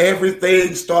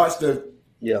 Everything starts to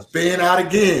spin out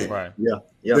again. Right. Yeah.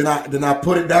 Then I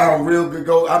put it down real good.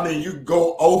 You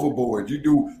go overboard.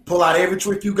 You pull out every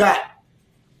trick you got.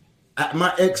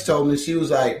 My ex told me, she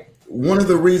was like, one of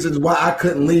the reasons why I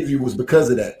couldn't leave you was because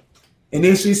of that. And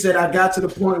then she said, I got to the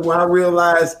point where I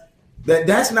realized that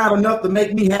that's not enough to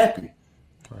make me happy.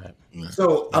 Right.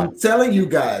 So I'm telling you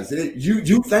guys,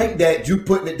 you think that you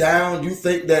putting it down, you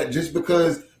think that just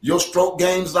because your stroke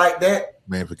game's like that,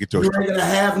 man, forget you ain't gonna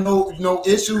have no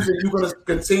issues and you're gonna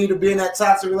continue to be in that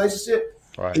toxic relationship.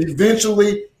 Right.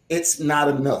 Eventually, it's not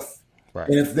enough. Right.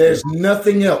 And if there's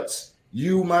nothing else,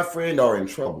 you, my friend, are in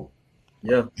trouble.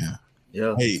 Yeah.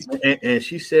 Hey. And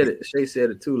she said it. Shay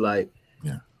said it too. Like,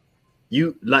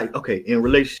 you like, okay, in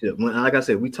relationship, like I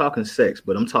said, we talking sex,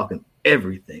 but I'm talking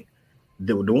everything.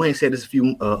 Dwayne said this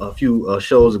a few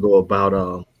shows ago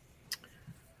about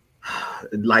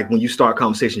like when you start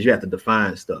conversations, you have to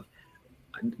define stuff.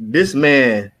 This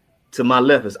man to my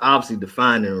left is obviously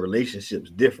defining relationships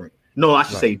different. No, I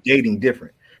should say dating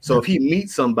different. So if he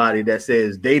meets somebody that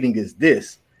says dating is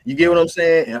this, you get what I'm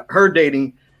saying? And her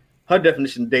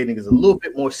definition of dating is a little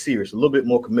bit more serious, a little bit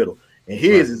more committal. And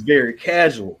his is very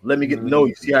casual. Let me get to know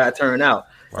you, see how it turned out.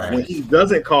 Right. When he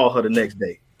doesn't call her the next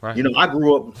day. Right. You know, I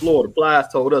grew up in Florida. Plies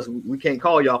told us we can't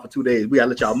call y'all for 2 days. We gotta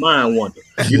let y'all mind wander.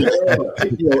 You know,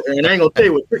 and I ain't gonna tell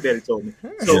you what Trick Daddy told me.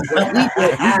 So we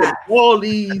get all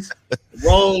these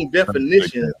wrong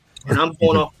definitions, and I'm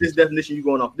going off this definition, you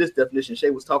going off this definition.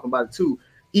 Shay was talking about it too.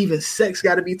 Even sex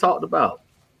got to be talked about.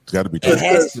 It's got to be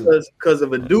because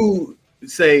if a dude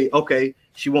say, okay,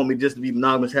 she want me just to be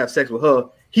monogamous, have sex with her,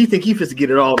 he think he fits to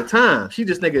get it all the time. She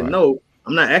just thinking, no,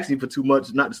 I'm not asking for too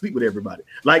much, not to sleep with everybody.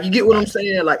 Like, you get what I'm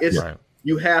saying? Like, it's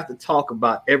you have to talk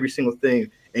about every single thing,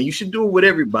 and you should do it with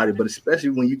everybody, but especially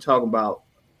when you talk about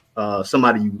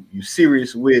somebody you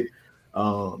serious with,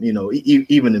 you know,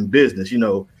 even in business, you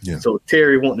know. Yeah. So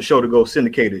Terry wanting the show to go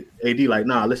syndicated, AD like,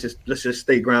 nah, let's just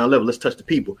stay ground level. Let's touch the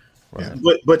people. Right.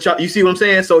 But y'all, you see what I'm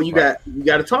saying? So you got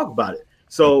to talk about it.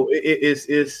 So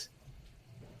it's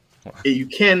you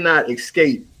cannot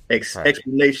escape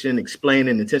explanation,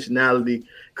 explaining, intentionality,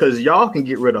 because y'all can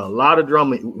get rid of a lot of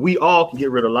drama. We all can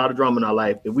get rid of a lot of drama in our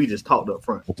life if we just talked up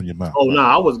front. Open your mouth. Oh, no,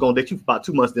 I was going to date you for about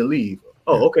 2 months, then leave.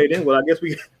 Oh, okay, then. Well, I guess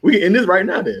we in this right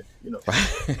now, then. You know.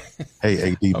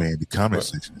 Hey, AD, man, the comment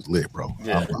section is lit, bro.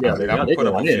 Yeah, I'm gonna put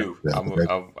up a few. I'm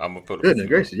gonna put up. Goodness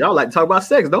gracious, y'all like to talk about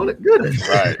sex, don't it? Goodness.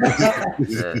 Right.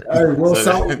 Hey, what's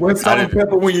salt and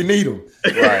pepper when you need them?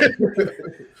 Right.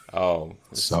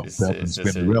 Salt and pepper and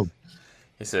spin the reel.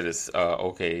 He said it's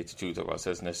okay to talk about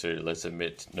sex necessary. Let's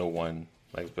admit no one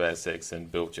likes bad sex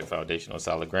and build your foundation on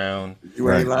solid ground.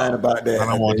 You ain't lying about that. I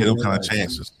don't want to get them kind of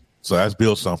chances. So let's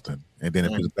build something. And then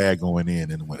if it's bad going in,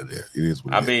 then what it is.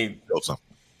 What it is. Mean, build something.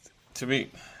 To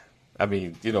me, I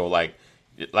mean, you know, like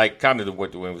kind of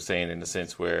what Dwayne was saying in the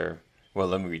sense where, well,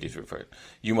 let me read this first.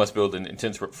 You must build an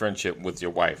intense friendship with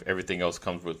your wife. Everything else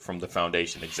comes from the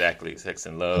foundation. Exactly. Sex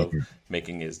and love.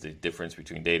 Making is the difference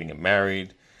between dating and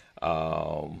married. He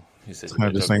said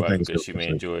the same thing because she may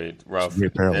enjoy it rough.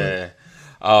 Start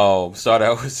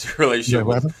out with a relationship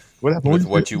with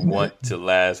what you want to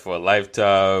last for a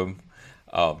lifetime.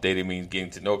 Dating means getting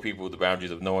to know people. The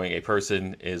boundaries of knowing a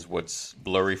person is what's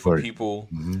blurry for people.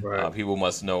 Mm-hmm. Right. People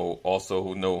must know also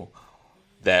who know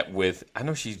that with. I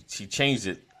know she changed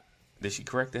it. Did she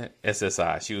correct that?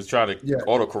 SSI. She was trying to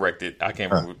autocorrect it. I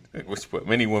can't remember which. But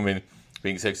many women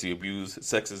being sexually abused.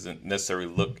 Sex isn't necessarily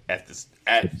look at this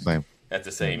at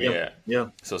the same. Yeah.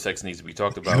 So sex needs to be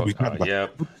talked about.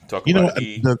 Talk you know,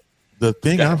 about the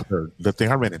thing I've heard, the thing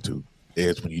I ran into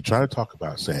is when you try to talk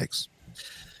about sex,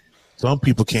 some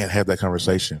people can't have that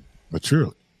conversation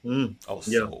maturely.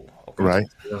 Right.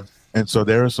 Yeah. And so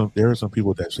there are some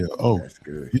people that say, "Oh, that's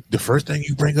good. The first thing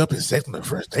you bring up is sex on the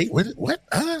first date." What?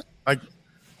 Like,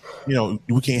 you know,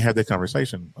 we can't have that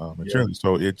conversation maturely.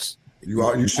 So it's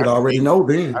you should already know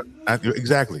then.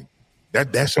 Exactly.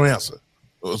 That's your answer.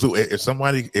 So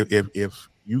if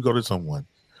you go to someone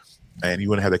and you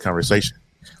want to have that conversation,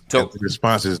 so the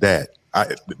response is that.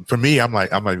 For me, I'm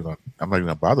not even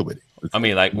gonna bother with it. I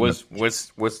mean, like, what's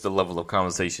the level of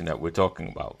conversation that we're talking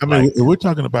about? I mean, we're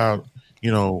talking about, you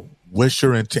know, what's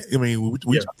your intent? I mean,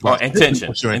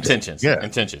 intentions. Yeah,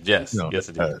 intentions. Yes, you know, yes,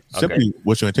 it is. Simply,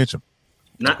 what's your intention?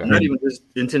 Not even just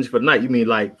intention for the night. You mean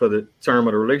like for the term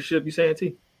of the relationship? You saying,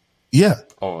 T? Yeah.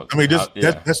 I mean,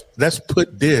 let's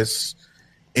put this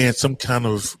in some kind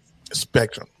of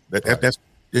spectrum. That's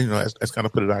you know, let's kind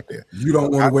of put it out there. You don't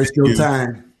want to waste your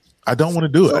time. I don't want to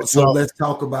do it. So let's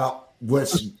talk about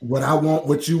what I want,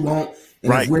 what you want,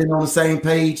 and if we're on the same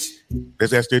page.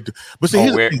 That's it. But see,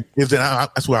 is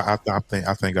that that's why I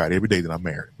thank God every day that I'm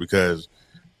married, because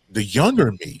the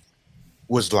younger me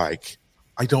was like,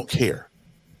 I don't care,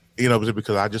 you know,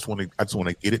 because I just want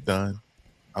to get it done.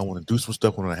 I want to do some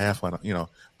stuff on a half, you know.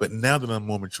 But now that I'm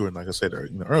more mature, and like I said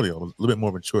earlier, I was a little bit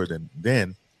more mature than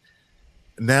then.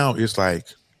 Now it's like,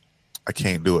 I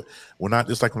can't do it. When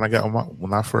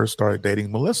I first started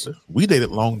dating Melissa, we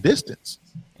dated long distance.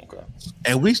 Okay.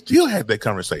 And we still had that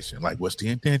conversation. Like, what's the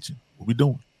intention? What we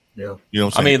doing? Yeah. You know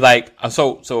what I'm saying? I mean, like,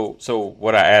 so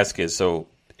what I ask is, so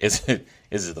is it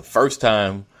the first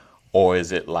time, or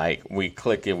is it like we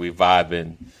clicking, we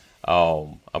vibing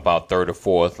about third or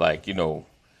fourth, like, you know,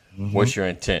 what's your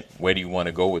intent? Where do you want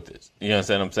to go with this? You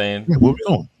understand what I'm saying? Yeah, where we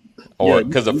going? Or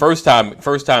because the first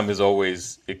time is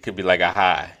always, it could be like a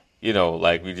high. You know,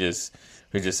 like we're just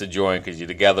enjoying because you're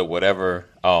together, whatever.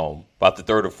 About the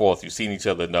third or fourth, you've seen each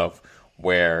other enough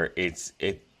where it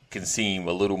can seem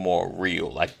a little more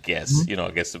real, I guess. You know,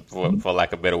 I guess for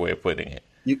lack of a better way of putting it.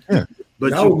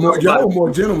 But y'all were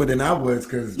more gentlemen than I was,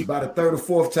 because by the third or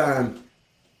fourth time,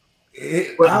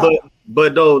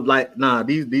 but though, like, nah,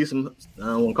 these some, I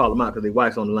don't want to call them out because they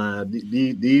wives on the line.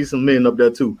 These some men up there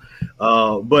too.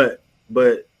 But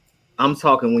I'm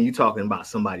talking when you talking about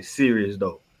somebody serious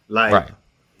though. Like,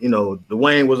 you know,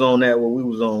 Dwayne was on that where we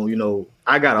was on, you know,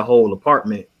 I got a whole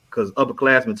apartment because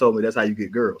upperclassmen told me that's how you get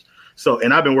girls. So,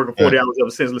 and I've been working 40 hours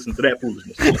ever since listening to that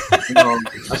foolishness.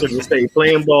 I should have stayed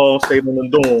playing ball, stayed in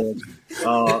the dorms.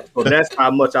 So that's how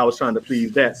much I was trying to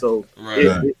please that. So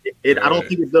I don't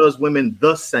think it does women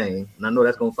the same. And I know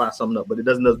that's going to fire something up, but it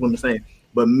doesn't do women the same.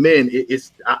 But men,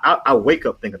 I wake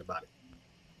up thinking about it.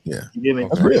 Yeah. You get me?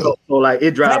 Okay. So like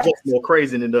it drives us more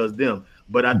crazy than it does them.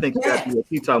 But I think that's what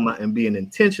he's talking about, and being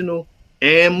intentional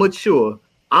and mature.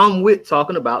 I'm with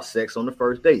talking about sex on the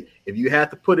first date. If you have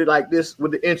to put it like this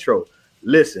with the intro,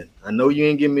 listen, I know you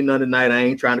ain't giving me none tonight. I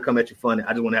ain't trying to come at you funny.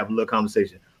 I just want to have a little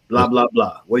conversation. Blah, blah,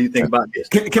 blah. What do you think about this?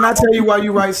 Can I tell you why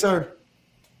you're right, sir?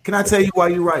 Can I tell you why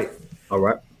you're right? All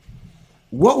right.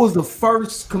 What was the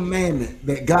first commandment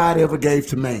that God ever gave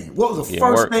to man? What was the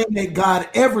first thing that God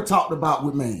ever talked about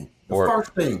with man? The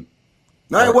first thing.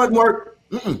 No, it wasn't work.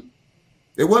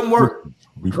 It wasn't work.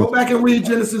 Go back and read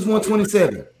Genesis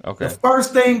 1:27. Okay. The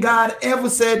first thing God ever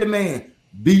said to man,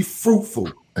 be fruitful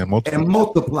and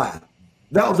multiply.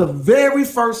 That was the very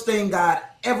first thing God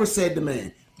ever said to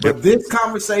man. But this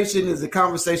conversation is the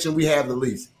conversation we have the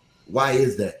least. Why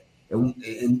is that? And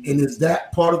is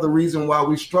that part of the reason why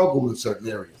we struggle in certain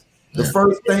areas? The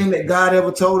first thing that God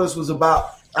ever told us was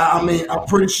about, I mean, I'm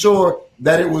pretty sure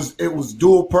that it was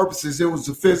dual purposes. It was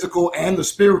the physical and the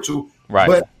spiritual. Right.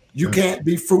 But you can't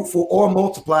be fruitful or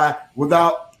multiply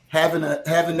without having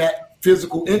that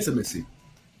physical intimacy.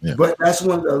 Yeah. But that's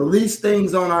one of the least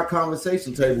things on our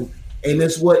conversation table. And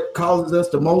it's what causes us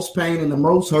the most pain and the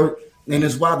most hurt. And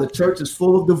it's why the church is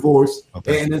full of divorce.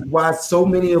 Okay. And it's why so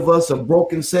many of us are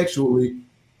broken sexually,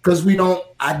 because we don't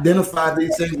identify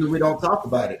these things and we don't talk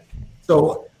about it.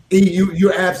 So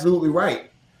you're absolutely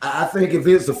right. I think if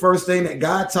it's the first thing that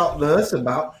God talked to us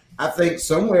about, I think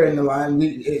somewhere in the line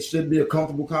it should be a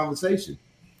comfortable conversation.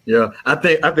 Yeah, I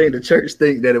think the church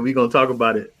think that if we're gonna talk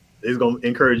about it, it's gonna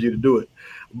encourage you to do it.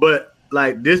 But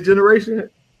like this generation,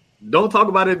 don't talk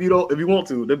about it if you want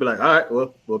to. They'll be like, all right,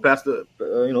 well, Pastor,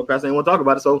 Pastor ain't want to talk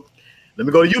about it, so let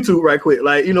me go to YouTube right quick.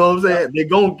 Like, you know what I'm saying? They're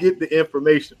gonna get the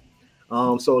information.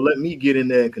 So let me get in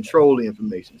there and control the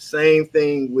information. Same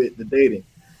thing with the dating.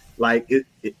 Like,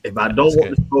 if I don't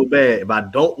want to go bad, if I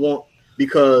don't want,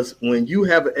 because when you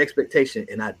have an expectation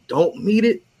and I don't meet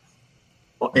it,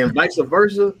 and vice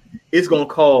versa, it's gonna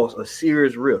cause a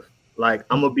serious rift. Like,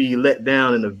 I'm gonna be let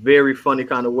down in a very funny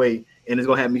kind of way, and it's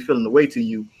gonna have me feeling the way to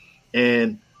you.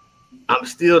 And I'm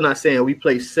still not saying we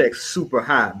play sex super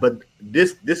high, but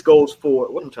this goes for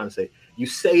what I'm trying to say. You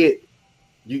say it,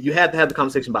 you have to have the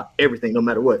conversation about everything, no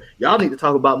matter what. Y'all need to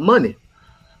talk about money.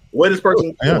 What is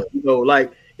person doing? You know,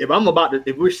 like if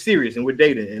we're serious and we're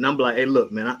dating, and I'm like, hey,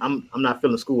 look, man, I'm not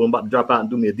feeling school. I'm about to drop out and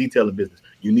do me a detailing business.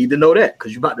 You need to know that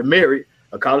because you're about to marry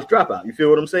a college dropout. You feel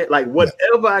what I'm saying? Like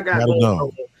whatever I got going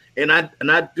on, and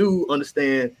I do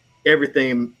understand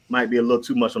everything might be a little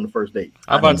too much on the first date.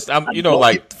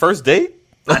 Like first date.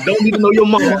 I don't need to know your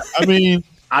mom. I mean,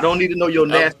 I don't need to know your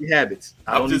nasty habits.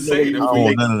 I don't need to know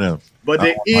none of them. But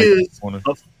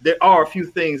there are a few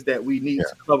things that we need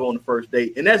to cover on the first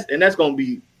date, and that's gonna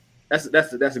be that's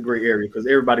a great area because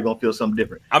everybody gonna feel something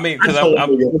different. I mean, because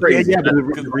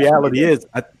the reality is,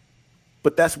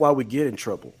 but that's why we get in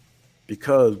trouble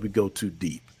because we go too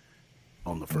deep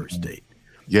on the first date.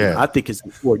 Yeah, I think it's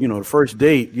important. The first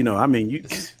date. I mean,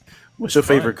 what's your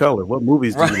favorite color? What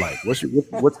movies do you like? What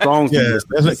songs do you listen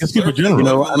to? Let's keep it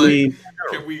general. I mean,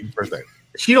 first date.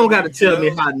 She don't got to tell me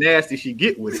how nasty she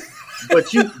get with it,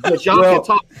 but y'all can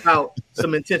talk about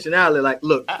some intentionality. Like,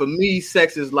 look, for me,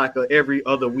 sex is like a every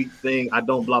other week thing. I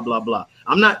don't blah blah blah.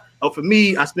 I'm not. For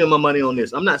me, I spend my money on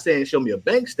this. I'm not saying show me a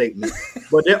bank statement,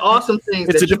 but there are some things.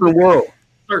 It's a different world.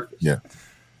 Surface. Yeah,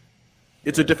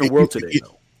 it's a different world today,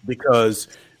 though, because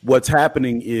what's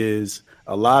happening is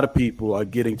a lot of people are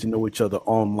getting to know each other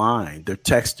online. They're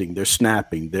texting, they're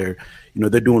snapping, they're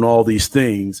doing all these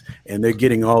things, and they're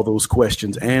getting all those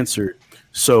questions answered.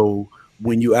 So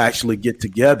when you actually get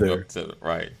together,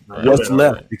 what's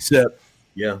left except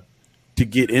to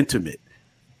get intimate,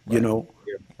 and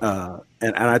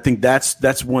I think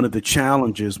that's one of the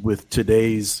challenges with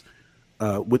today's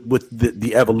with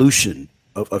the evolution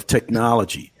of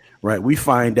technology. Right, we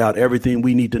find out everything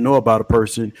we need to know about a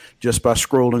person just by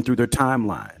scrolling through their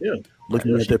timeline,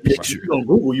 looking at their picture. She's gonna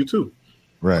Google you too,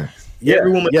 right? Yeah,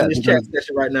 every woman in this chat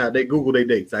session right now, they Google their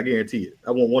dates. I guarantee it.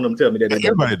 I want one of them to tell me that.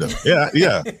 Everybody does.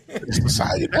 Yeah. It's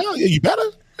society now. Yeah, you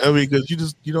better. I mean, because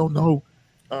you don't know.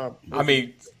 I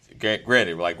mean,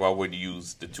 granted, like why wouldn't you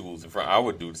use the tools in front? I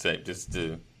would do the same just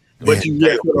to. But you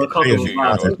get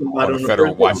uncomfortable on a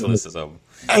federal watch list or something.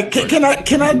 Hey, can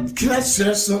I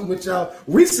share something with y'all?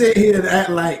 We sit here and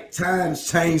act like times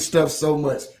change stuff so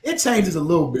much. It changes a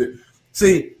little bit.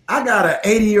 See, I got an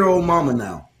 80-year-old mama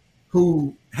now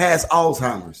who has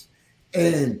Alzheimer's,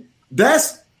 and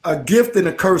that's a gift and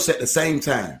a curse at the same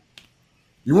time.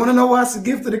 You want to know why it's a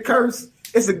gift and a curse?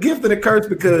 It's a gift and a curse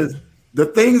because the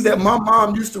things that my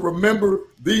mom used to remember,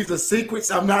 these are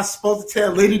secrets I'm not supposed to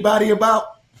tell anybody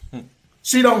about.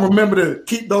 She don't remember to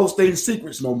keep those things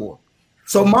secrets no more.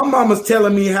 So my mama's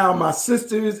telling me how my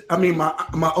sisters,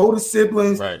 my older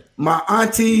siblings, my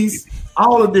aunties,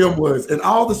 all of them was, and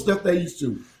all the stuff they used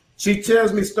to. She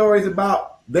tells me stories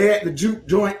about they at the juke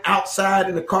joint outside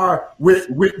in the car with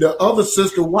the other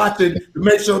sister watching to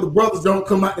make sure the brothers don't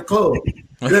come out the club.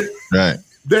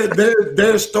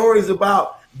 There's stories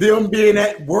about them being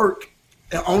at work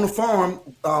on the farm,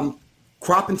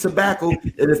 cropping tobacco,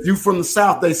 and if you from the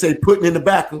South, they say putting in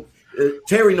tobacco.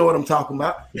 Terry know what I'm talking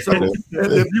about. So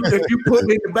if you put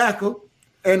in tobacco,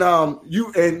 and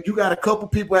you got a couple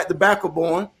people at the tobacco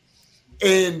barn,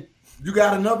 and you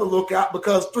got another lookout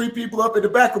because 3 people up at the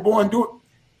tobacco barn do it.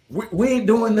 We ain't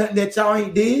doing nothing that y'all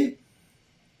ain't did.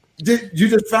 You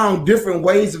just found different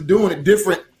ways of doing it,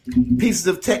 different pieces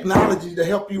of technology to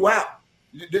help you out.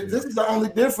 This is the only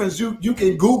difference. You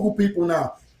can Google people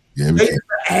now. Yeah, they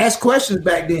ask questions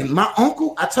back then. My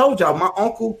uncle, I told y'all, my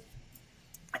uncle,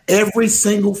 every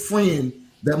single friend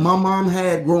that my mom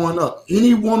had growing up,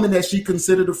 any woman that she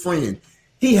considered a friend,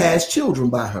 he has children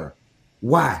by her.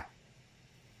 Why?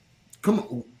 Come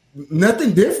on,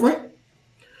 nothing different.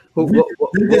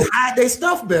 They just hide their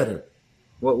stuff better.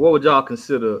 What would y'all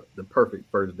consider the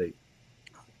perfect first date?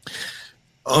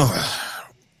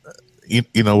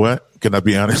 You know what? Can I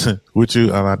be honest with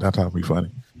you? I'm not trying to be funny.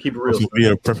 Keep it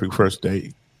real. A perfect first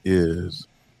date is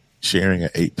sharing an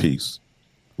 8-piece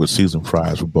with seasoned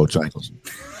fries with Bojangles.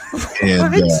 And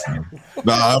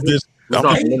I'm just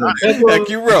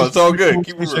keep real. It's all good.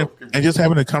 Keep it real. And just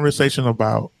having a conversation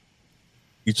about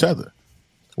each other.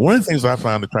 One of the things I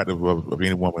found attractive of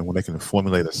any woman when they can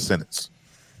formulate a sentence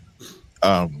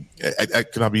Can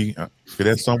I be?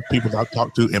 There's some people I've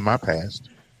talked to in my past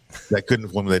that couldn't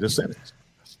formulate a sentence.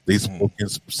 They spoke in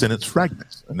sentence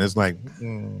fragments, and it's like,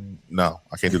 no,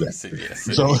 I can't do that.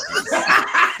 So,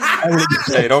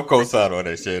 Shay, don't co-sign on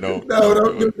that shit. Don't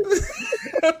do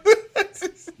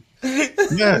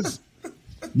it.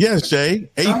 Yes, Shay.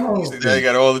 Now you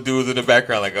got all the dudes in the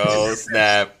background like, oh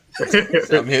snap!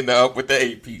 I'm hitting her up with the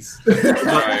 8-piece. All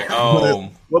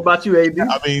right. What about you, AB?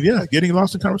 I mean, getting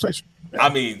lost in conversation. I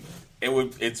mean,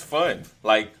 it's fun.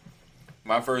 Like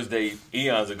my first date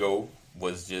eons ago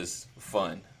was just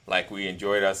fun. Like we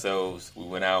enjoyed ourselves. We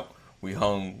went out, we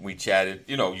hung, we chatted.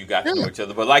 You got to know each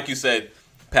other. But like you said,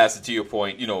 Pastor, to your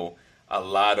point, a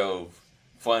lot of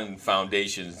fun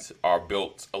foundations are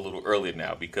built a little earlier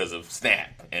now because of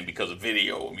Snap and because of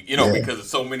video. Because of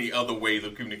so many other ways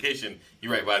of communication.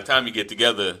 You're right. By the time you get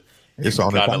together, it's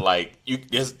kind of like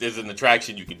there's an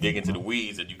attraction. You can dig into the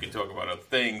weeds and you can talk about other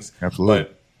things. Absolutely.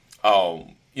 But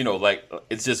like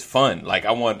it's just fun. Like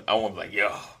I want like,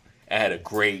 I had a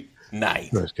great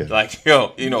night. Like,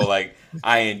 like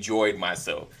I enjoyed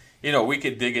myself. We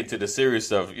could dig into the serious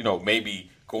stuff, maybe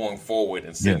going forward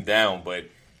and sitting down, but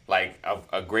like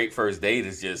a great first date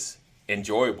is just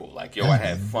enjoyable. Like, I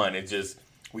had fun. It just,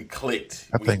 we clicked.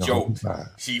 We joked.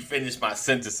 She finished my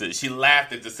sentences. She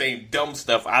laughed at the same dumb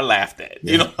stuff I laughed at.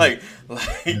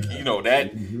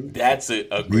 That's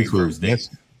a great first date.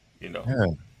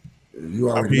 You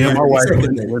already my wife,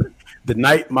 the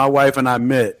night my wife and I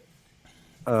met,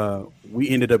 we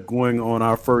ended up going on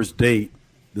our first date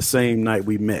the same night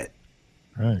we met.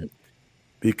 Right.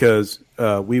 Because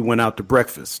we went out to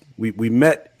breakfast. We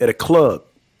met at a club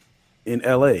in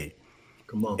LA.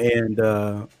 Come on.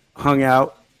 And hung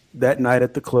out that night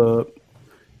at the club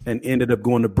and ended up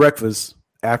going to breakfast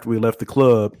after we left the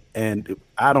club. And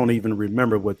I don't even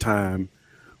remember what time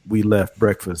we left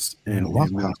breakfast and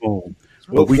we went home.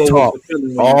 But we talked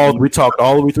all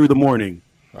the way through the morning.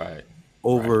 Right.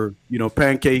 Over,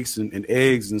 pancakes and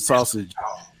eggs and sausage,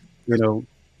 When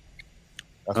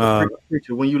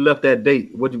you left that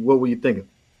date, what were you thinking?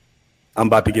 I'm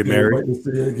about to get married.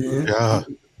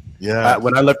 Yeah.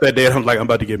 When I left that date, I'm like, I'm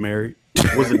about to get married.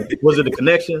 Was it a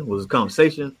connection? Was it a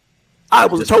conversation? I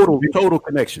was total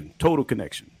connection.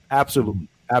 Absolutely.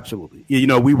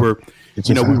 We were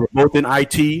both in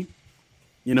IT,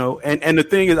 and the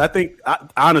thing is, I think,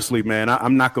 honestly, man,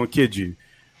 I'm not going to kid you.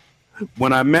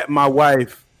 When I met my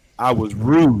wife, I was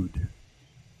rude.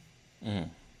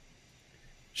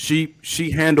 She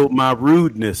handled my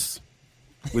rudeness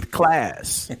with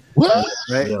class. What?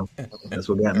 Right? Yeah, that's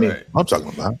what got me. Right. I'm talking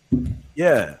about.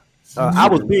 Yeah. I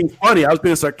was being funny. I was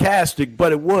being sarcastic,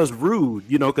 but it was rude,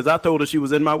 because I told her she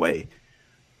was in my way,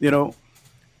 and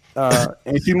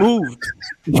she moved.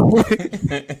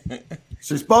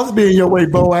 She's supposed to be in your way,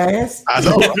 Boaz. I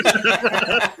know.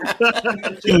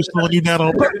 She was slowing you down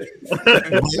on purpose.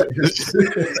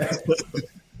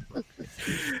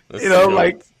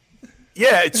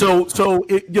 So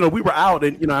we were out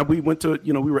and we went to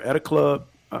we were at a club.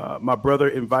 My brother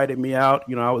invited me out.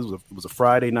 It was a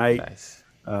Friday night. Nice.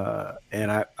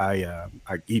 And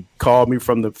he called me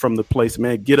from the place,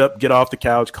 man, get off the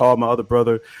couch, call my other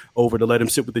brother over to let him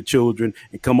sit with the children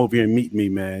and come over here and meet me,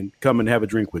 man. Come and have a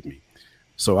drink with me.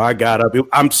 So I got up.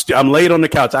 I'm laid on the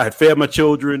couch. I had fed my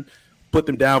children, put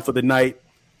them down for the night.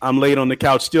 I'm laid on the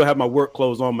couch, still have my work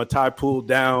clothes on, my tie pulled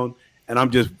down, and I'm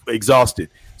just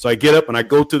exhausted. So I get up and I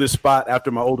go to this spot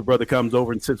after my older brother comes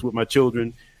over and sits with my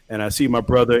children, and I see my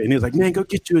brother, and he's like, man, go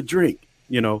get you a drink.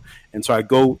 And so I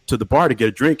go to the bar to get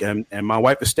a drink, and my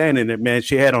wife is standing there, man.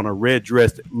 She had on a red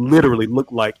dress that literally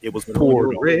looked like it was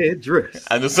poured. Red dress.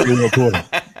 I just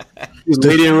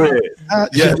lady in red.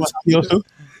 Yeah.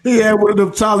 He had one of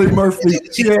them Charlie Murphy.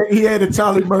 He had a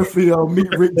Charlie Murphy meet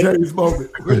Rick James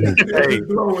moment. Hey,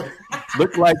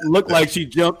 looked like she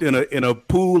jumped in a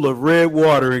pool of red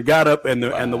water and got up and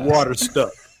the water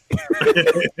stuck.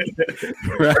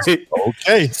 Right.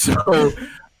 Okay. So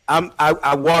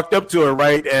I walked up to her,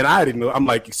 right, and I didn't know. I'm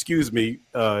like, excuse me,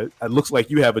 it looks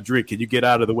like you have a drink. Can you get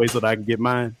out of the way so that I can get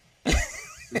mine?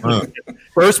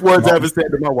 First words I ever said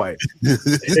to my wife.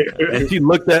 And she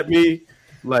looked at me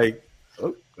like,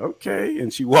 okay,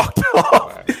 and she walked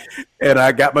off. And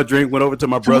I got my drink, went over to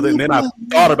my brother, and then I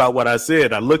thought about what I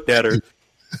said. I looked at her,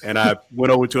 and I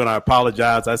went over to her, and I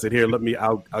apologized. I said, here,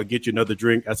 I'll get you another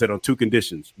drink. I said, on 2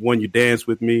 conditions. One, you dance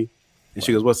with me. And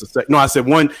she goes, what's the second? No, I said,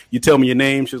 one, you tell me your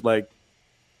name. She was like,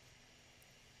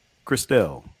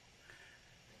 Christelle.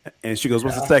 And she goes,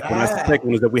 what's the second one? That's the second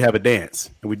one is that we have a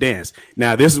dance. And we dance.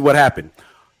 Now, this is what happened.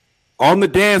 On the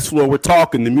dance floor, we're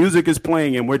talking. The music is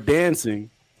playing, and we're dancing.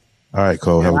 All right,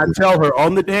 Cole. And I tell her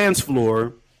on the dance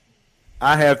floor,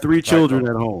 I have 3 children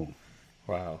at home.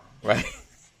 Wow. Right.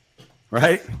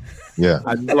 Right. Yeah.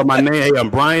 I tell them my name. Hey, I'm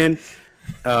Brian,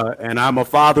 and I'm a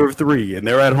father of 3, and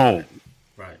they're at home.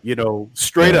 Right. You know,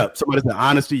 straight up. Somebody said,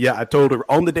 honesty. Yeah, I told her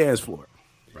on the dance floor.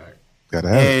 Right. Gotta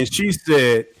have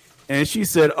it. And she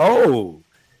said, "Oh,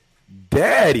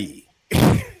 Daddy."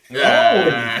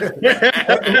 Yeah.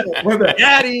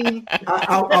 Daddy.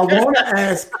 I want to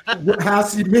ask how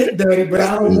she met Daddy, but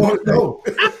I don't want to know.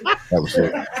 That was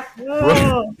it.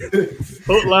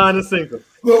 Hook, line, and sinker.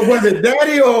 Well, was it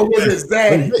Daddy or was it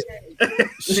Daddy?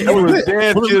 She was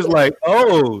dancing. She was like,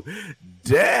 "Oh,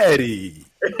 Daddy."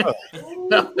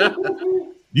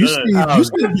 You see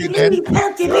Big Daddy.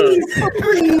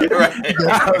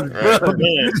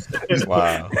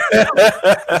 Wow.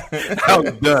 I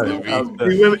was done.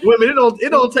 Women, it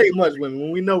don't take much. Women,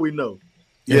 when we know, we know.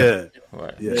 Yeah.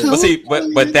 Right. Yeah. But see,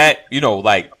 but that, you know,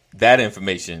 like that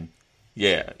information,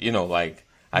 yeah, you know, like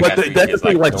I But got 3 that's the kids,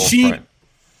 thing, like no she, front.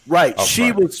 right? Up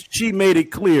She front. she made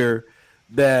it clear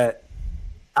that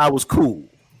I was cool.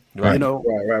 Right. You know,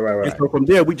 Right. And so from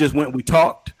there, we just went. We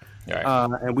talked. Right.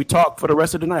 And we talked for the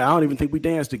rest of the night. I don't even think we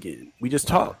danced again. We just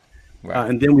talked. Right.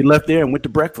 And then we left there and went to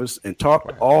breakfast and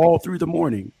talked all through the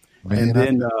morning. Man,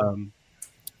 and then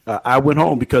I went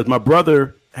home because my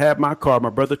brother had my car. My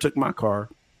brother took my car.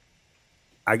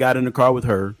 I got in the car with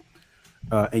her.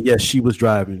 And yes, she was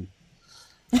driving.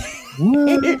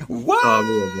 What?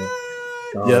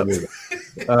 Yep.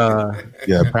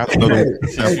 Yeah, Pastor knows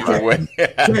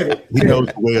he knows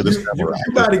the way of the samurai.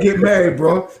 You about to get married,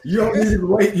 bro. You don't need to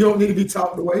wait. You don't need to be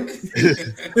talked away.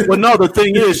 Well, no, the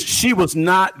thing is, she was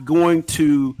not going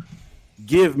to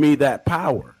give me that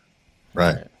power.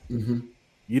 Right. Mm-hmm.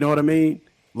 You know what I mean?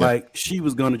 Like she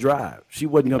was going to drive. She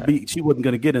wasn't going to be. She wasn't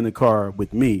going to get in the car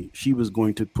with me. She was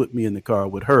going to put me in the car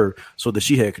with her so that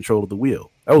she had control of the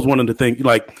wheel. That was one of the things.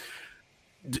 Like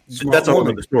that's a whole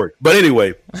other story. But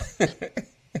anyway,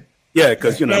 yeah,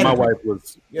 because you know my wife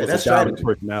was a dominant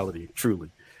personality, truly.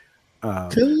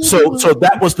 So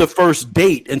that was the first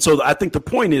date, and so I think the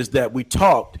point is that we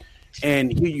talked,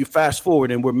 and here you fast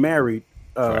forward, and we're married.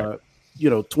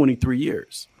 23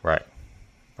 years. Right.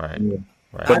 Yeah.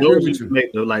 Right. But those used to make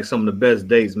like some of the best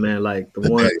dates, man. Like the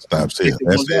one stops here.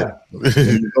 That's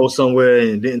it. You go somewhere and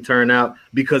it didn't turn out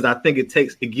because I think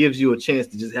it gives you a chance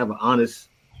to just have an honest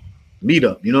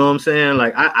meetup. You know what I'm saying?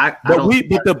 Like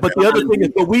the other thing is,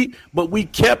 we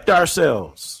kept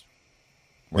ourselves.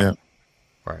 Yeah.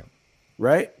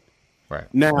 Right.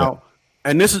 Now,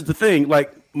 and this is the thing.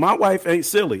 Like my wife ain't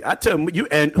silly. I tell you,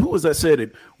 and who was that said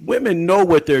it? Women know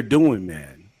what they're doing,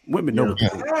 man. Women know. What they're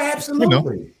doing.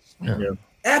 Absolutely. Yeah.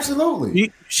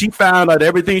 Absolutely. She found out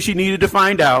everything she needed to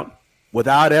find out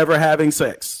without ever having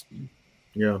sex.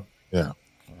 Yeah.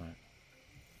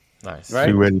 Nice. Right.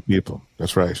 Be ready, people.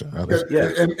 That's right.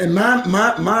 Yeah. And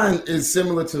mine is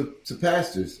similar to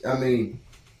Pastor's. I mean,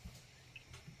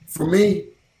 for me,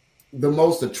 the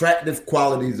most attractive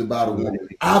qualities about a woman,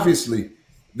 obviously,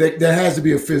 there has to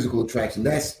be a physical attraction.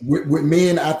 That's with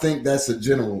men. I think that's a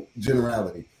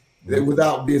generality. That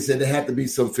without being said, there have to be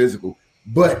some physical.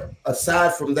 But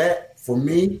aside from that, for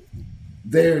me,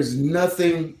 there's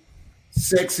nothing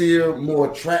sexier,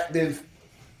 more attractive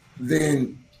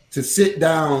than to sit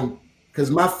down. Because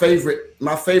my favorite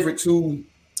two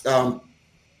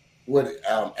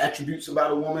attributes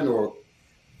about a woman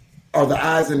are the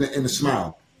eyes and the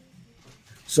smile.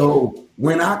 So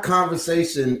when our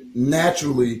conversation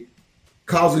naturally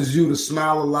causes you to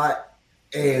smile a lot,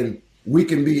 and we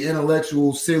can be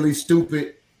intellectual, silly,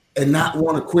 stupid, and not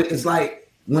want to quit. It's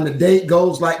like when the date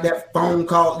goes like that phone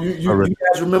call. You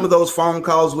guys remember those phone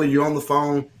calls where you're on the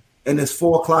phone and it's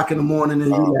 4:00 in the morning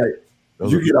and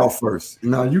you get off first.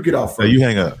 No, you get off first. No, you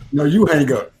hang up. No, you hang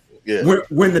up. Yeah.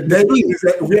 When the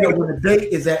date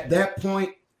is at that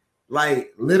point,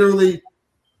 like literally,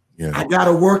 I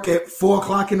gotta work at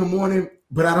 4:00 in the morning,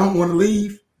 but I don't want to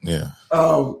leave. Yeah.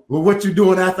 Well, what you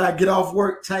doing after I get off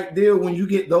work type deal. When you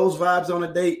get those vibes on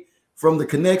a date from the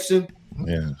connection,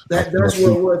 that's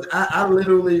what it was. I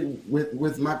literally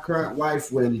with my current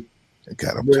wife when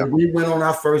we went on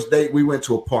our first date, we went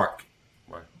to a park,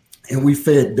 and we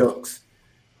fed ducks.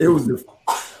 It was the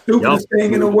stupidest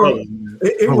thing in the world.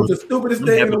 It was the stupidest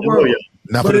thing in the world.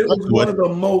 But it was one of the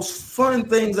most fun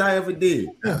things I ever did.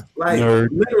 Yeah. Like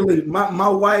literally, my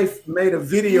wife made a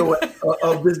video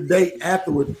of this date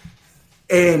afterward,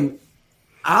 and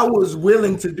I was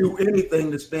willing to do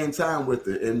anything to spend time with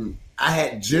her. And I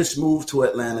had just moved to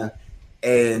Atlanta,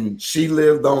 and she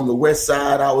lived on the west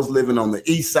side. I was living on the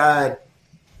east side,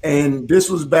 and this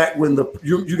was back when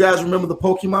you guys remember the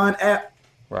Pokemon app?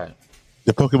 Right.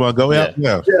 The Pokemon Go app?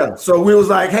 Yeah. Yeah. So we was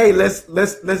like, hey, let's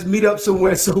meet up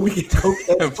somewhere so we can go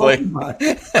play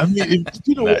Pokemon. I mean,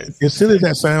 you know, as silly as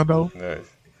that sound though. Nice.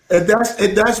 And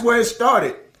that's where it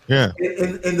started. Yeah.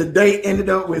 And the day ended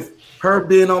up with her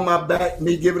being on my back,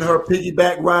 me giving her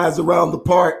piggyback rides around the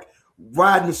park,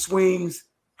 riding the swings,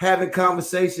 having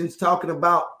conversations, talking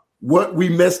about what we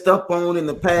messed up on in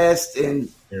the past. And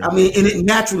I mean, and it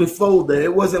naturally flowed there.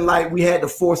 It wasn't like we had to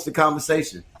force the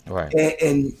conversation. Right.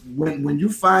 And when you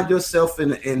find yourself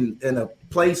in a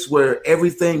place where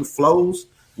everything flows,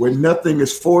 where nothing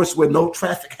is forced, where no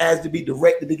traffic has to be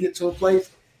directed to get to a place,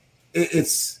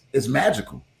 it's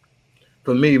magical.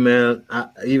 For me, man,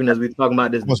 even as we talking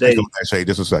about this day, say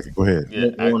just a second. Go ahead. Yeah,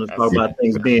 I want to talk about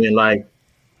things being like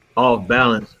off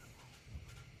balance.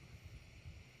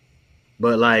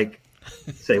 But like,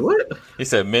 say what? He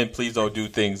said, men, please don't do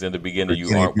things in the beginning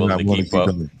you aren't willing to keep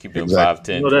up. Keep them 5,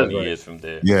 10, 20 years from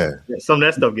there. Yeah. Some of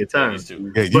that stuff get tired. Yeah,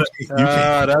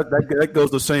 that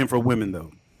goes the same for women,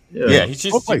 though. Yeah,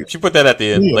 she put that at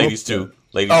the end. Ladies, too.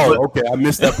 Ladies, okay. I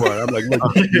missed that part. I'm like,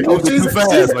 you too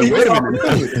fast. Like, wait a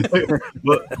minute.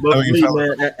 but for me,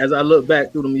 man, as I look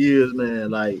back through them years,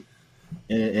 man, like,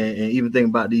 and even think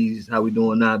about how we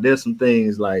doing now, there's some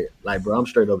things like, bro, I'm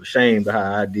straight up ashamed of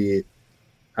how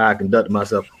I conducted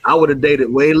myself. I would have dated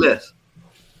way less.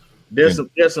 There's, and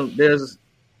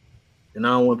I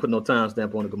don't want to put no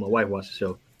timestamp on it because my wife watched the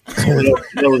show.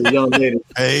 There was a young lady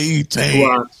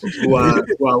who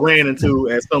I ran into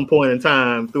at some point in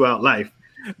time throughout life.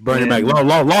 Burning back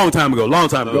long time ago.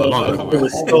 It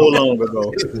was so long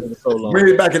ago.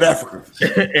 Way back in Africa.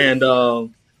 And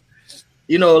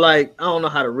you know, like, I don't know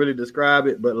how to really describe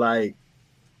it, but like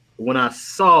when I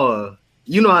saw her,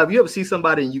 you know, have you ever see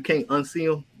somebody and you can't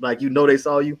unsee them? Like, you know, they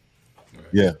saw you.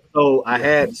 Yeah. So I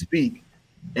had to speak,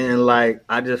 and like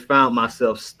I just found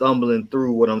myself stumbling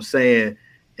through what I'm saying,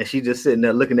 and she just sitting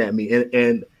there looking at me,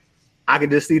 and I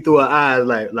could just see through her eyes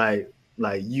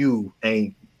like you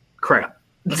ain't crap.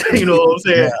 You know what I'm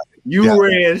saying? Yeah. You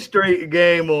ran straight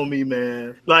game on me,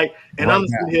 man. Like, and I'm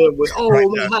sitting here with,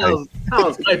 man,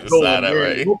 how's life going, man?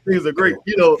 Right. Things are great,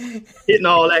 you know, hitting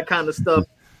all that kind of stuff,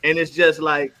 and it's just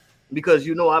like, because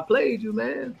you know I played you,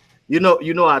 man. You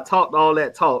know I talked all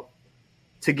that talk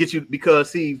to get you,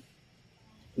 because see,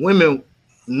 women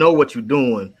know what you're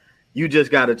doing. You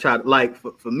just gotta try to, like,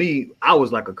 for me, I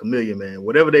was like a chameleon, man.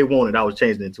 Whatever they wanted, I was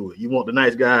changing into it. You want the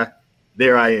nice guy,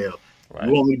 there I am. Right.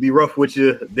 You want me to be rough with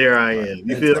you, there I am.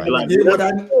 You feel me? Like,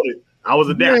 I was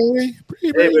adapting.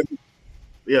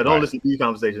 Yeah, don't listen to these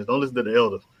conversations. Don't listen to the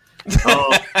elders.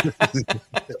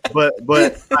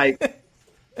 But like,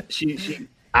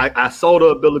 I sold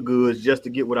her a bill of goods just to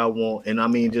get what I want, and I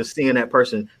mean, just seeing that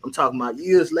person. I'm talking about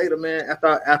years later, man.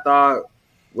 After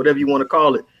whatever you want to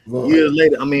call it, years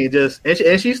later. I mean, just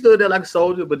and she stood there like a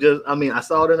soldier, but just, I mean, I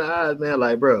saw it in her eyes, man.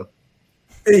 Like, bro.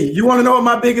 Hey, you want to know what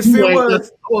my biggest fear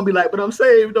was? I want to be like, but I'm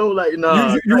saved though. Like,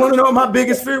 no. You want to know what my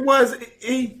biggest fear was?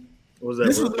 E? What was that?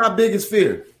 This was my biggest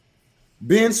fear: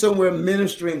 being somewhere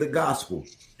ministering the gospel.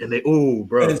 And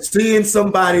bro, and seeing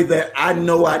somebody that I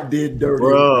know I did dirty,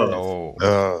 bro.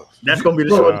 That's gonna be the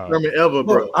shortest sermon ever,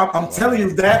 bro. I'm telling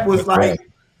you, that was like,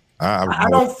 I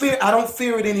don't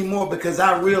fear it anymore, because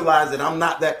I realize that I'm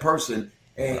not that person,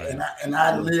 and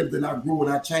I lived and I grew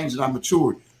and I changed and I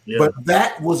matured. Yeah. But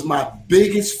that was my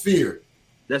biggest fear.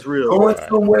 That's real. Going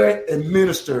somewhere and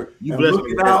minister, and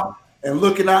looking out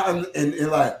and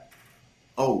like,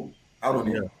 oh, I don't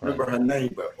even remember her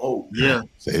name, but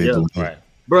right.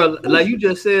 Bro, like you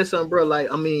just said something, bro.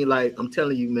 Like, I mean, like, I'm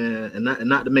telling you, man, and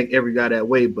not to make every guy that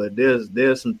way, but there's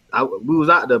some. We was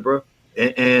out there, bro,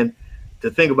 and to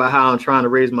think about how I'm trying to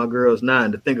raise my girls now,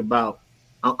 and to think about,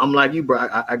 I'm like you, bro.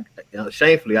 I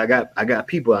shamefully, I got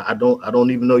people I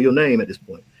don't even know your name at this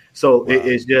point. So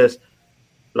it's just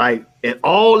like, and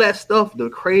all that stuff. The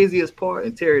craziest part,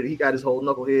 and Terry, he got his whole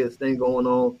knuckleheads thing going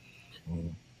on.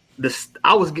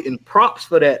 I was getting props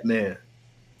for that, man.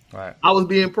 Right. I was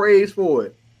being praised for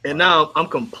it, and now I'm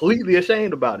completely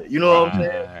ashamed about it. You know what I'm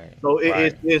saying? So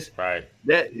it's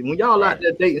that when y'all out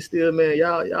there dating still, man,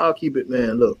 y'all keep it,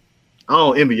 man. Look, I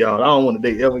don't envy y'all. I don't want to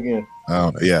date ever again.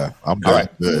 Yeah, I'm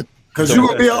good. Because you're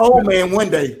gonna be an old man one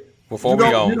day.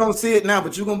 You don't see it now,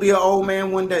 but you're gonna be an old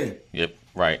man one day. Yep,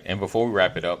 right. And before we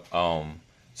wrap it up,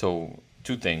 so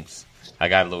 2 things. I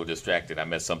got a little distracted. I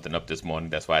messed something up this morning.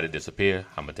 That's why I disappeared.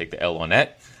 I'm gonna take the L on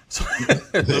that. So,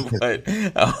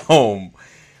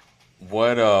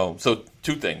 so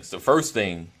 2 things. The first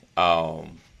thing,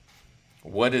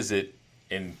 what is it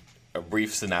in a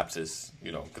brief synopsis?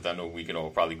 You know, because I know we can all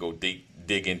probably go dig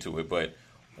into it, but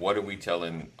what are we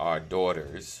telling our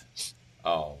daughters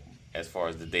as far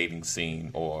as the dating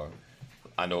scene? Or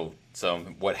I know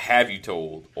what have you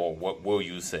told or what will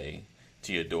you say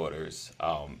to your daughters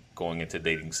going into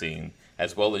dating scene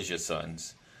as well as your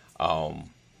sons?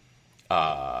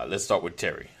 Let's start with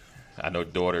Terry. I know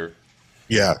daughter.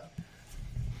 Yeah.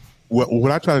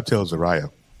 What I try to tell Zariah,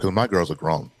 because my girls are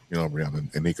grown,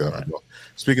 Brianna and Nika. Right.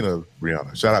 Speaking of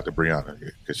Brianna, shout out to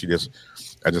Brianna because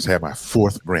I just had my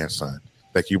 4th grandson.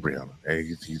 Thank you, Brianna.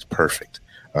 Hey, he's perfect.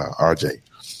 RJ.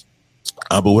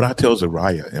 But what I tell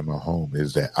Zariah in my home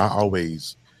is that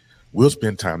we'll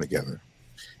spend time together,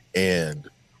 and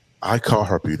I call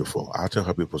her beautiful. I tell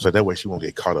her beautiful, so that way she won't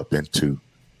get caught up into,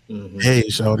 hey,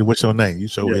 Shawty, what's your name? You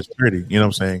so it's pretty. You know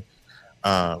what I'm saying?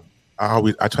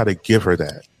 I try to give her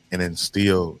that and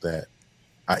instill that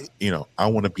I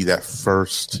want to be that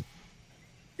first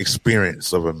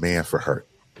experience of a man for her.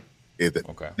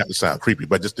 Not to sound creepy,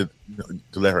 but just to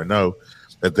let her know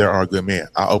that there are good men.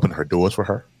 I open her doors for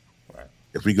her. Right.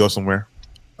 If we go somewhere,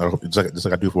 just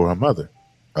like I do for her mother,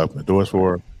 I open the doors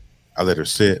for her. I let her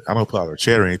sit. I don't pull out her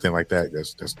chair or anything like that.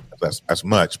 That's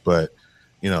much, but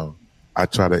I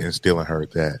try to instill in her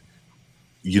that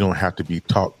you don't have to be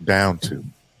talked down to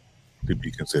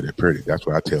be considered pretty. That's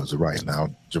what I tell Zariah. Now,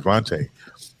 Javante,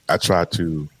 I try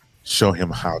to show him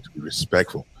how to be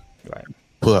respectful. Right.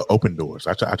 Pull out open doors.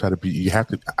 I try to be.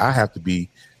 I have to be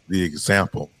the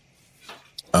example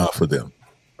for them,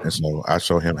 and so I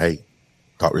show him, hey,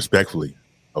 talk respectfully,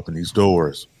 open these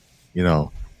doors.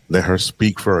 Let her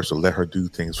speak first, or let her do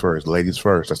things first. Ladies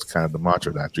first. That's kind of the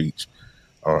mantra that I teach,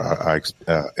 or I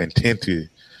intend to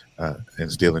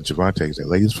instill in Javante. Is that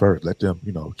ladies first. Let them,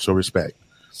 show respect.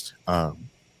 But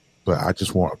I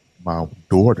just want my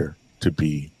daughter to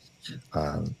be.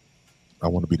 I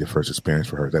want to be the first experience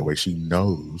for her. That way, she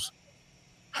knows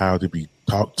how to be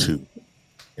talked to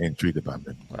and treated by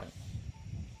men. Right.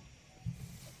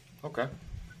 Okay.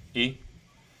 E.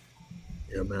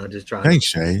 Yeah, man. I just try. Thanks,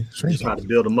 Shay. Try to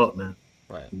build them up, man.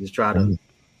 Right. Just try to.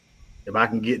 If I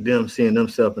can get them seeing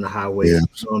themselves in the highway, you know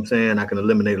what I'm saying? I can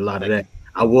eliminate a lot of that.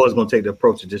 I was going to take the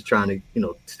approach of just trying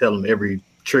to, tell them every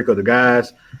trick of the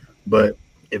guys, but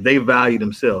if they value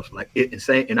themselves,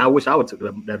 and I wish I would took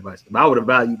that advice. If I would have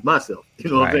valued myself,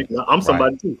 what I'm saying? I'm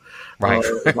somebody too. Right.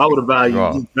 If I would have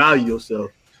valued, value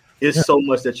yourself. It's so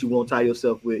much that you won't tie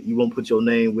yourself with. You won't put your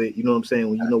name with. You know what I'm saying?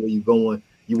 When you know where you're going,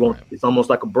 you won't. Right. It's almost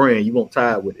like a brand. You won't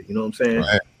tie it with it. You know what I'm saying?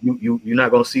 Right. You're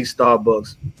not gonna see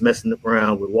Starbucks messing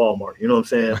around with Walmart. You know what I'm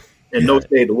saying? And no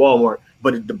shade to Walmart,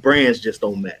 but the brands just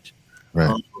don't match.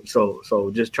 Right. So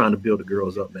just trying to build the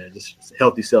girls up, man. Just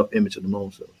healthy self-image of the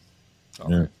own self.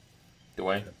 Yeah.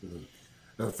 Dwayne?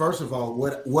 First of all,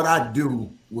 what I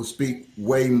do will speak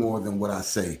way more than what I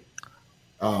say.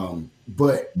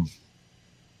 But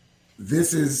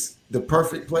this is the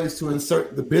perfect place to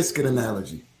insert the biscuit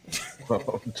analogy.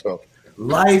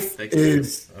 Life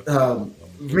is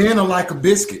men are like a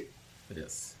biscuit.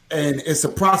 Yes. And it's a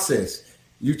process.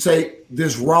 You take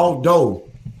this raw dough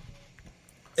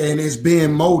and it's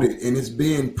being molded and it's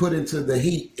being put into the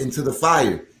heat, into the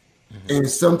fire. Mm-hmm. And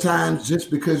sometimes just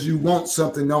because you want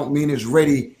something don't mean it's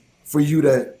ready for you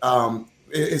to,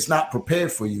 it's not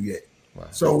prepared for you yet.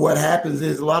 Right. So what happens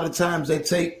is a lot of times they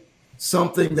take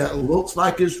something that looks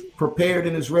like it's prepared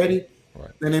and is ready,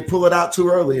 right, and they pull it out too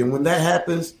early. And when that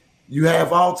happens, you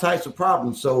have all types of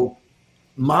problems. So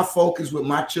my focus with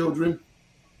my children,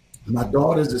 my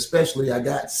daughters especially, I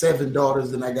got 7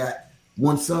 daughters and I got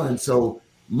 1 son. So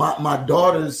my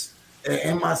daughters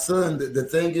and my son, the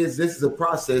thing is, this is a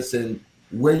process, and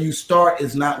where you start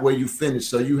is not where you finish.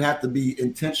 So you have to be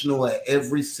intentional at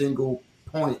every single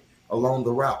point along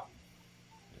the route.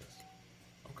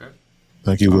 Okay.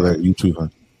 Thank you for that. You too,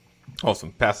 hon.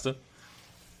 Awesome. Pastor?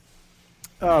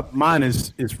 Mine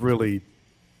is really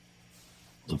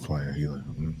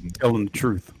mm-hmm. telling the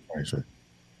truth. Right, sir.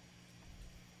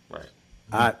 Right.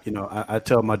 I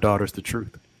tell my daughters the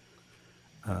truth.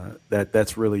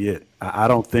 That's really it. I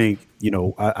don't think,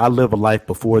 I live a life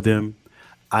before them.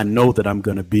 I know that I'm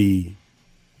going to be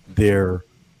their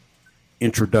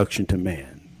introduction to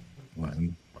man. Mm-hmm.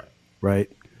 Right.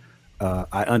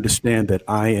 I understand that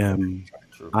I am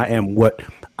what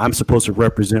I'm supposed to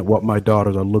represent, what my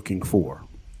daughters are looking for.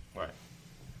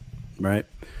 Right.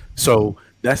 So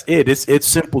that's it. It's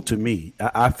simple to me.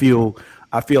 I feel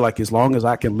like as long as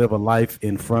I can live a life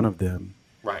in front of them,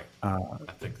 right, I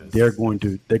think they're going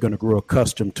to grow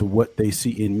accustomed to what they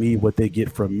see in me, what they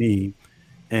get from me,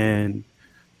 and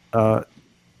they'll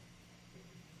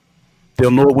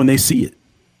know it when they see it.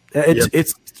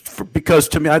 It's because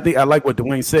to me, I think I like what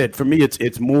Dwayne said. For me,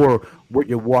 it's more what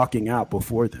you're walking out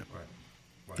before them.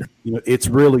 Right. It's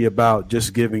really about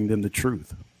just giving them the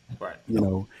truth. Right.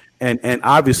 And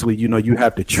obviously, you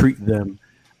have to treat them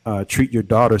treat your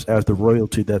daughters as the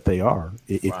royalty that they are.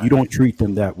 If you don't treat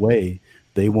them that way,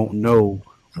 they won't know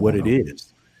what it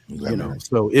is. You know,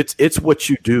 so it's what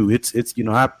you do. It's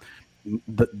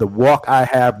the walk I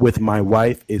have with my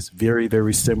wife is very,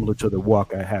 very similar to the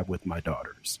walk I have with my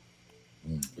daughters.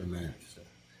 Amen.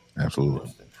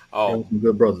 Absolutely. Some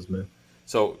good brothers, man.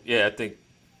 So yeah, I think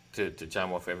to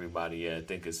chime off everybody, yeah, I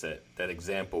think it's that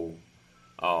example,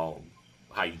 how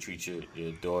you treat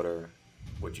your daughter,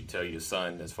 what you tell your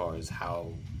son as far as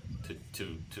how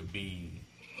to be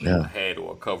a head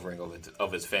or a covering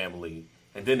of his family,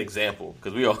 and then example,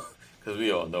 because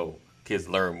we all know kids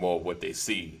learn more what they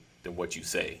see than what you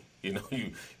say. You know,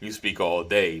 you speak all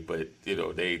day, but you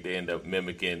know they end up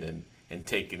mimicking and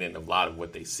taking in a lot of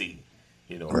what they see.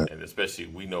 You know, and especially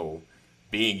we know,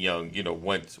 being young, you know,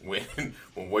 when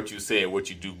what you say and what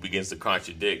you do begins to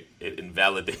contradict, it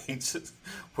invalidates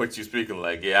what you're speaking.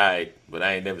 Like, yeah, all right, but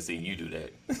I ain't never seen you do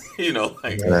that. You know,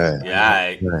 like,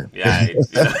 yeah, all right.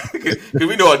 Because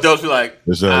we know adults be like,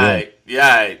 all right, yeah,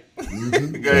 all right.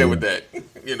 Go ahead with that.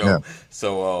 You know,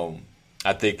 so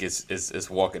I think it's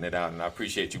walking it out, and I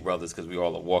appreciate you, brothers, because we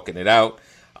all are walking it out.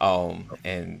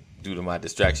 And due to my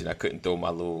distraction, I couldn't throw my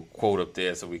little quote up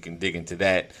there, so we can dig into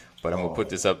that. But I'm going to put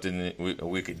this up, and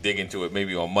we could dig into it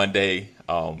maybe on Monday,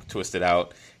 twist it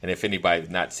out. And if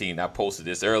anybody's not seen, I posted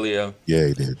this earlier. Yeah,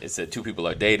 he did. It said 2 people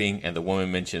are dating, and the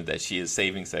woman mentions that she is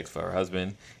saving sex for her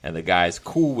husband, and the guy's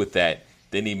cool with that.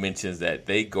 Then he mentions that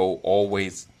they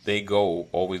always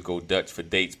go Dutch for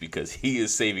dates because he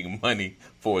is saving money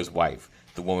for his wife.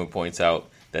 The woman points out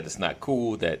that it's not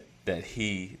cool that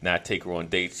he not take her on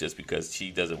dates just because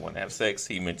she doesn't want to have sex.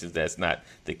 He mentions that's not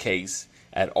the case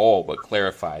at all, but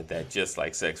clarified that just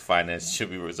like sex, finance should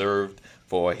be reserved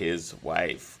for his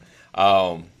wife.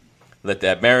 Let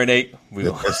that marinate.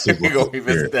 We're going to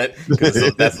revisit that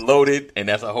because that's loaded, and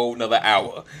that's a whole nother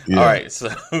hour. Yeah. All right, so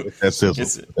that's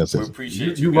it. We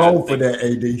appreciate you roll for that,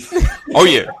 AD. Oh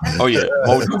yeah,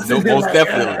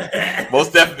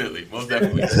 most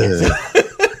definitely.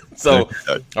 So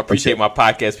I appreciate my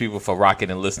podcast people for rocking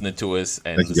and listening to us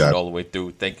and listening all the way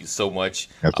through. Thank you so much.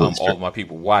 All of my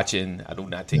people watching. I do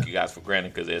not take you guys for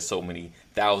granted because there's so many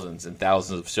thousands and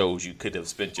thousands of shows you could have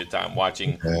spent your time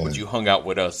watching, but you hung out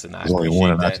with us, and I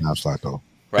appreciate that. Time slot, though.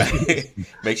 Right.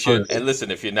 Make sure and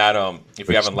listen, if you're not if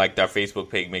you haven't liked our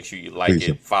Facebook page, make sure you like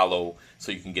it, follow,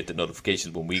 so you can get the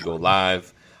notifications when we go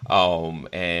live.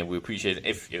 And we appreciate it.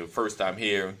 If you're first time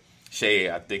here,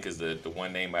 Shay, I think, is the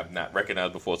one name I've not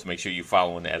recognized before, so make sure you're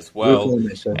following that as well.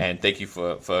 And thank you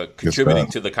for contributing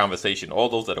to the conversation. All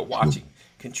those that are watching,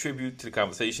 contribute to the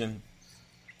conversation.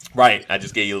 Right, I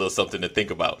just gave you a little something to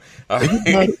think about. All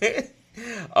right.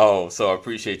 So I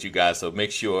appreciate you guys. So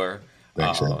make sure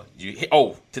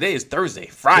today is Thursday,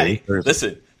 Friday.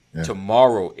 Listen,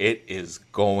 tomorrow it is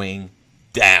going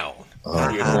down.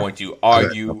 We're going to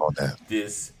argue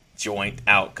this joint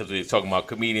out because we're talking about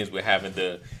comedians. We're having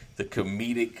the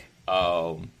comedic,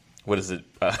 what is it?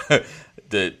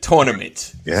 The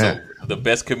tournament. Yeah. So the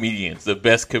best comedians.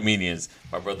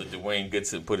 My brother Dwayne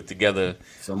Goodson put it together.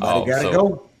 Somebody gotta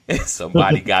go.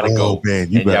 Somebody gotta go. Man,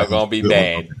 and y'all gonna be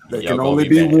mad. They can only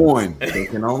be one. They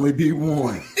can only be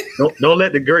one. Don't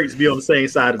let the greats be on the same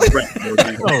side of the bracket.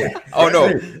 Oh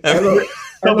no.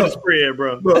 Cover the spread,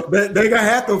 bro. Look, they're gonna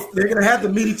have to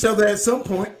meet each other at some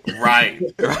point. Right.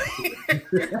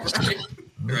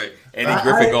 Right. Eddie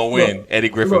Griffin gonna win. Eddie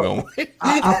Griffin gonna win.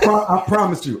 I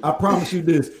promise you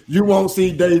this. You won't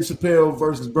see Dave Chappelle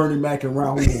versus Bernie Mac in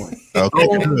round 1. Okay.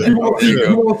 You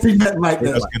won't see nothing like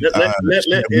that. Let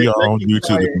on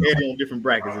YouTube. Eddie on different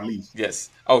brackets at least. Yes.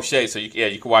 Oh, Shay. So you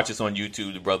can watch us on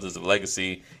YouTube, The Brothers of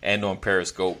Legacy, and on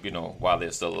Periscope. You know, while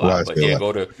they're still alive. But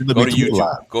go to YouTube.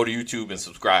 Live. Go to YouTube and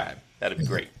subscribe. That'd be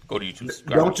great. Go to YouTube.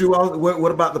 Subscribe. Don't you?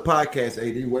 What about the podcast,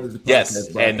 AD? What is the podcast?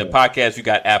 Yes, and the podcast you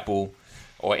got Apple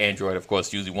or Android, of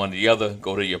course, usually one or the other.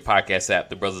 Go to your podcast app.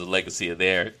 The Brothers of Legacy are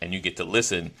there, and you get to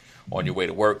listen on your way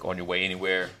to work, on your way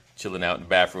anywhere, chilling out in the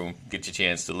bathroom. Get your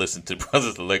chance to listen to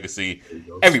Brothers of Legacy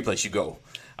every place you go.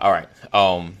 All right.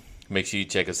 Make sure you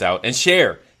check us out and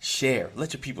share.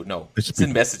 Let your people know.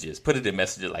 Send messages. Put it in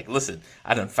messages like, listen,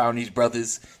 I done found these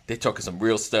brothers. They're talking some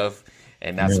real stuff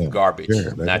and not some garbage,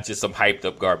 not just some hyped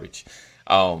up garbage.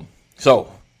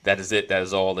 So that is it. That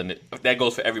is all. And that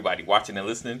goes for everybody watching and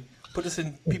listening. Put us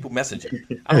in people messenger.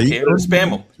 I don't care. Spam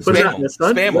them.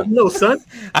 Spam them. No, son.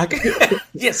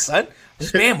 Yes, son.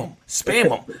 Spam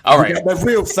them. All right. We got that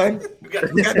real, son. We got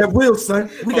that real, son.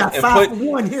 We got 5 for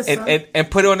 1 here, son.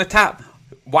 And put it on the top.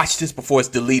 Watch this before it's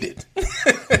deleted. All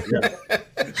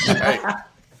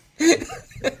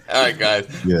right, guys.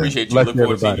 Yeah. Appreciate you. Look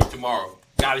forward to seeing you tomorrow.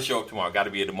 Got to show up tomorrow. Got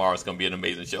to be here tomorrow. It's going to be an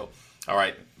amazing show. All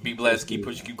right. Be blessed. Keep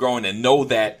pushing. Keep growing. And know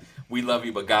that we love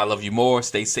you, but God love you more.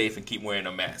 Stay safe and keep wearing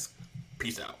a mask.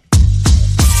 Peace out.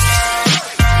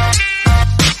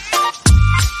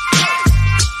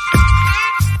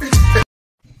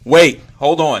 Wait,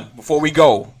 hold on. Before we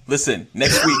go, listen,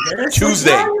 next week,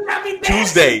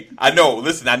 Tuesday, I know,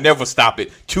 listen, I never stop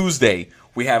it. Tuesday,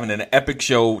 we're having an epic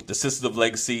show, The Sisters of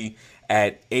Legacy,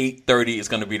 at 8:30. It's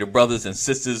going to be the brothers and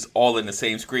sisters all in the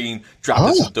same screen.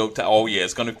 Dropping some dope. We're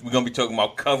going to be talking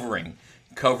about covering.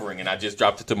 And I just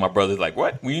dropped it to my brothers like,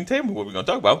 what? We didn't tell me what we're going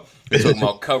to talk about. We're talking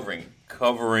about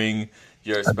covering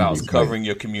your spouse, covering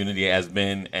your community as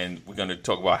men, and we're going to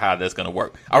talk about how that's going to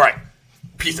work. All right.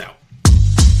 Peace out.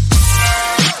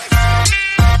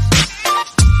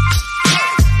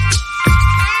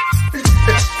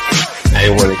 I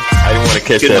didn't want to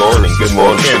catch that morning. Good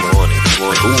morning.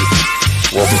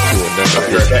 Welcome to another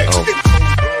episode.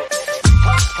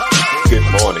 Good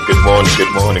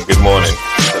morning.